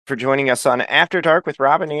for joining us on After Dark with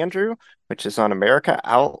Rob and Andrew, which is on America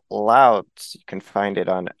Out Loud. You can find it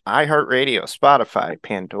on iHeartRadio, Spotify,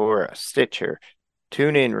 Pandora, Stitcher,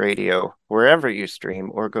 TuneIn Radio, wherever you stream,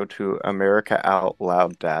 or go to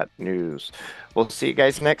americaoutloud.news. We'll see you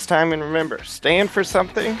guys next time, and remember, stand for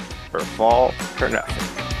something or fall for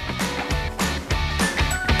nothing.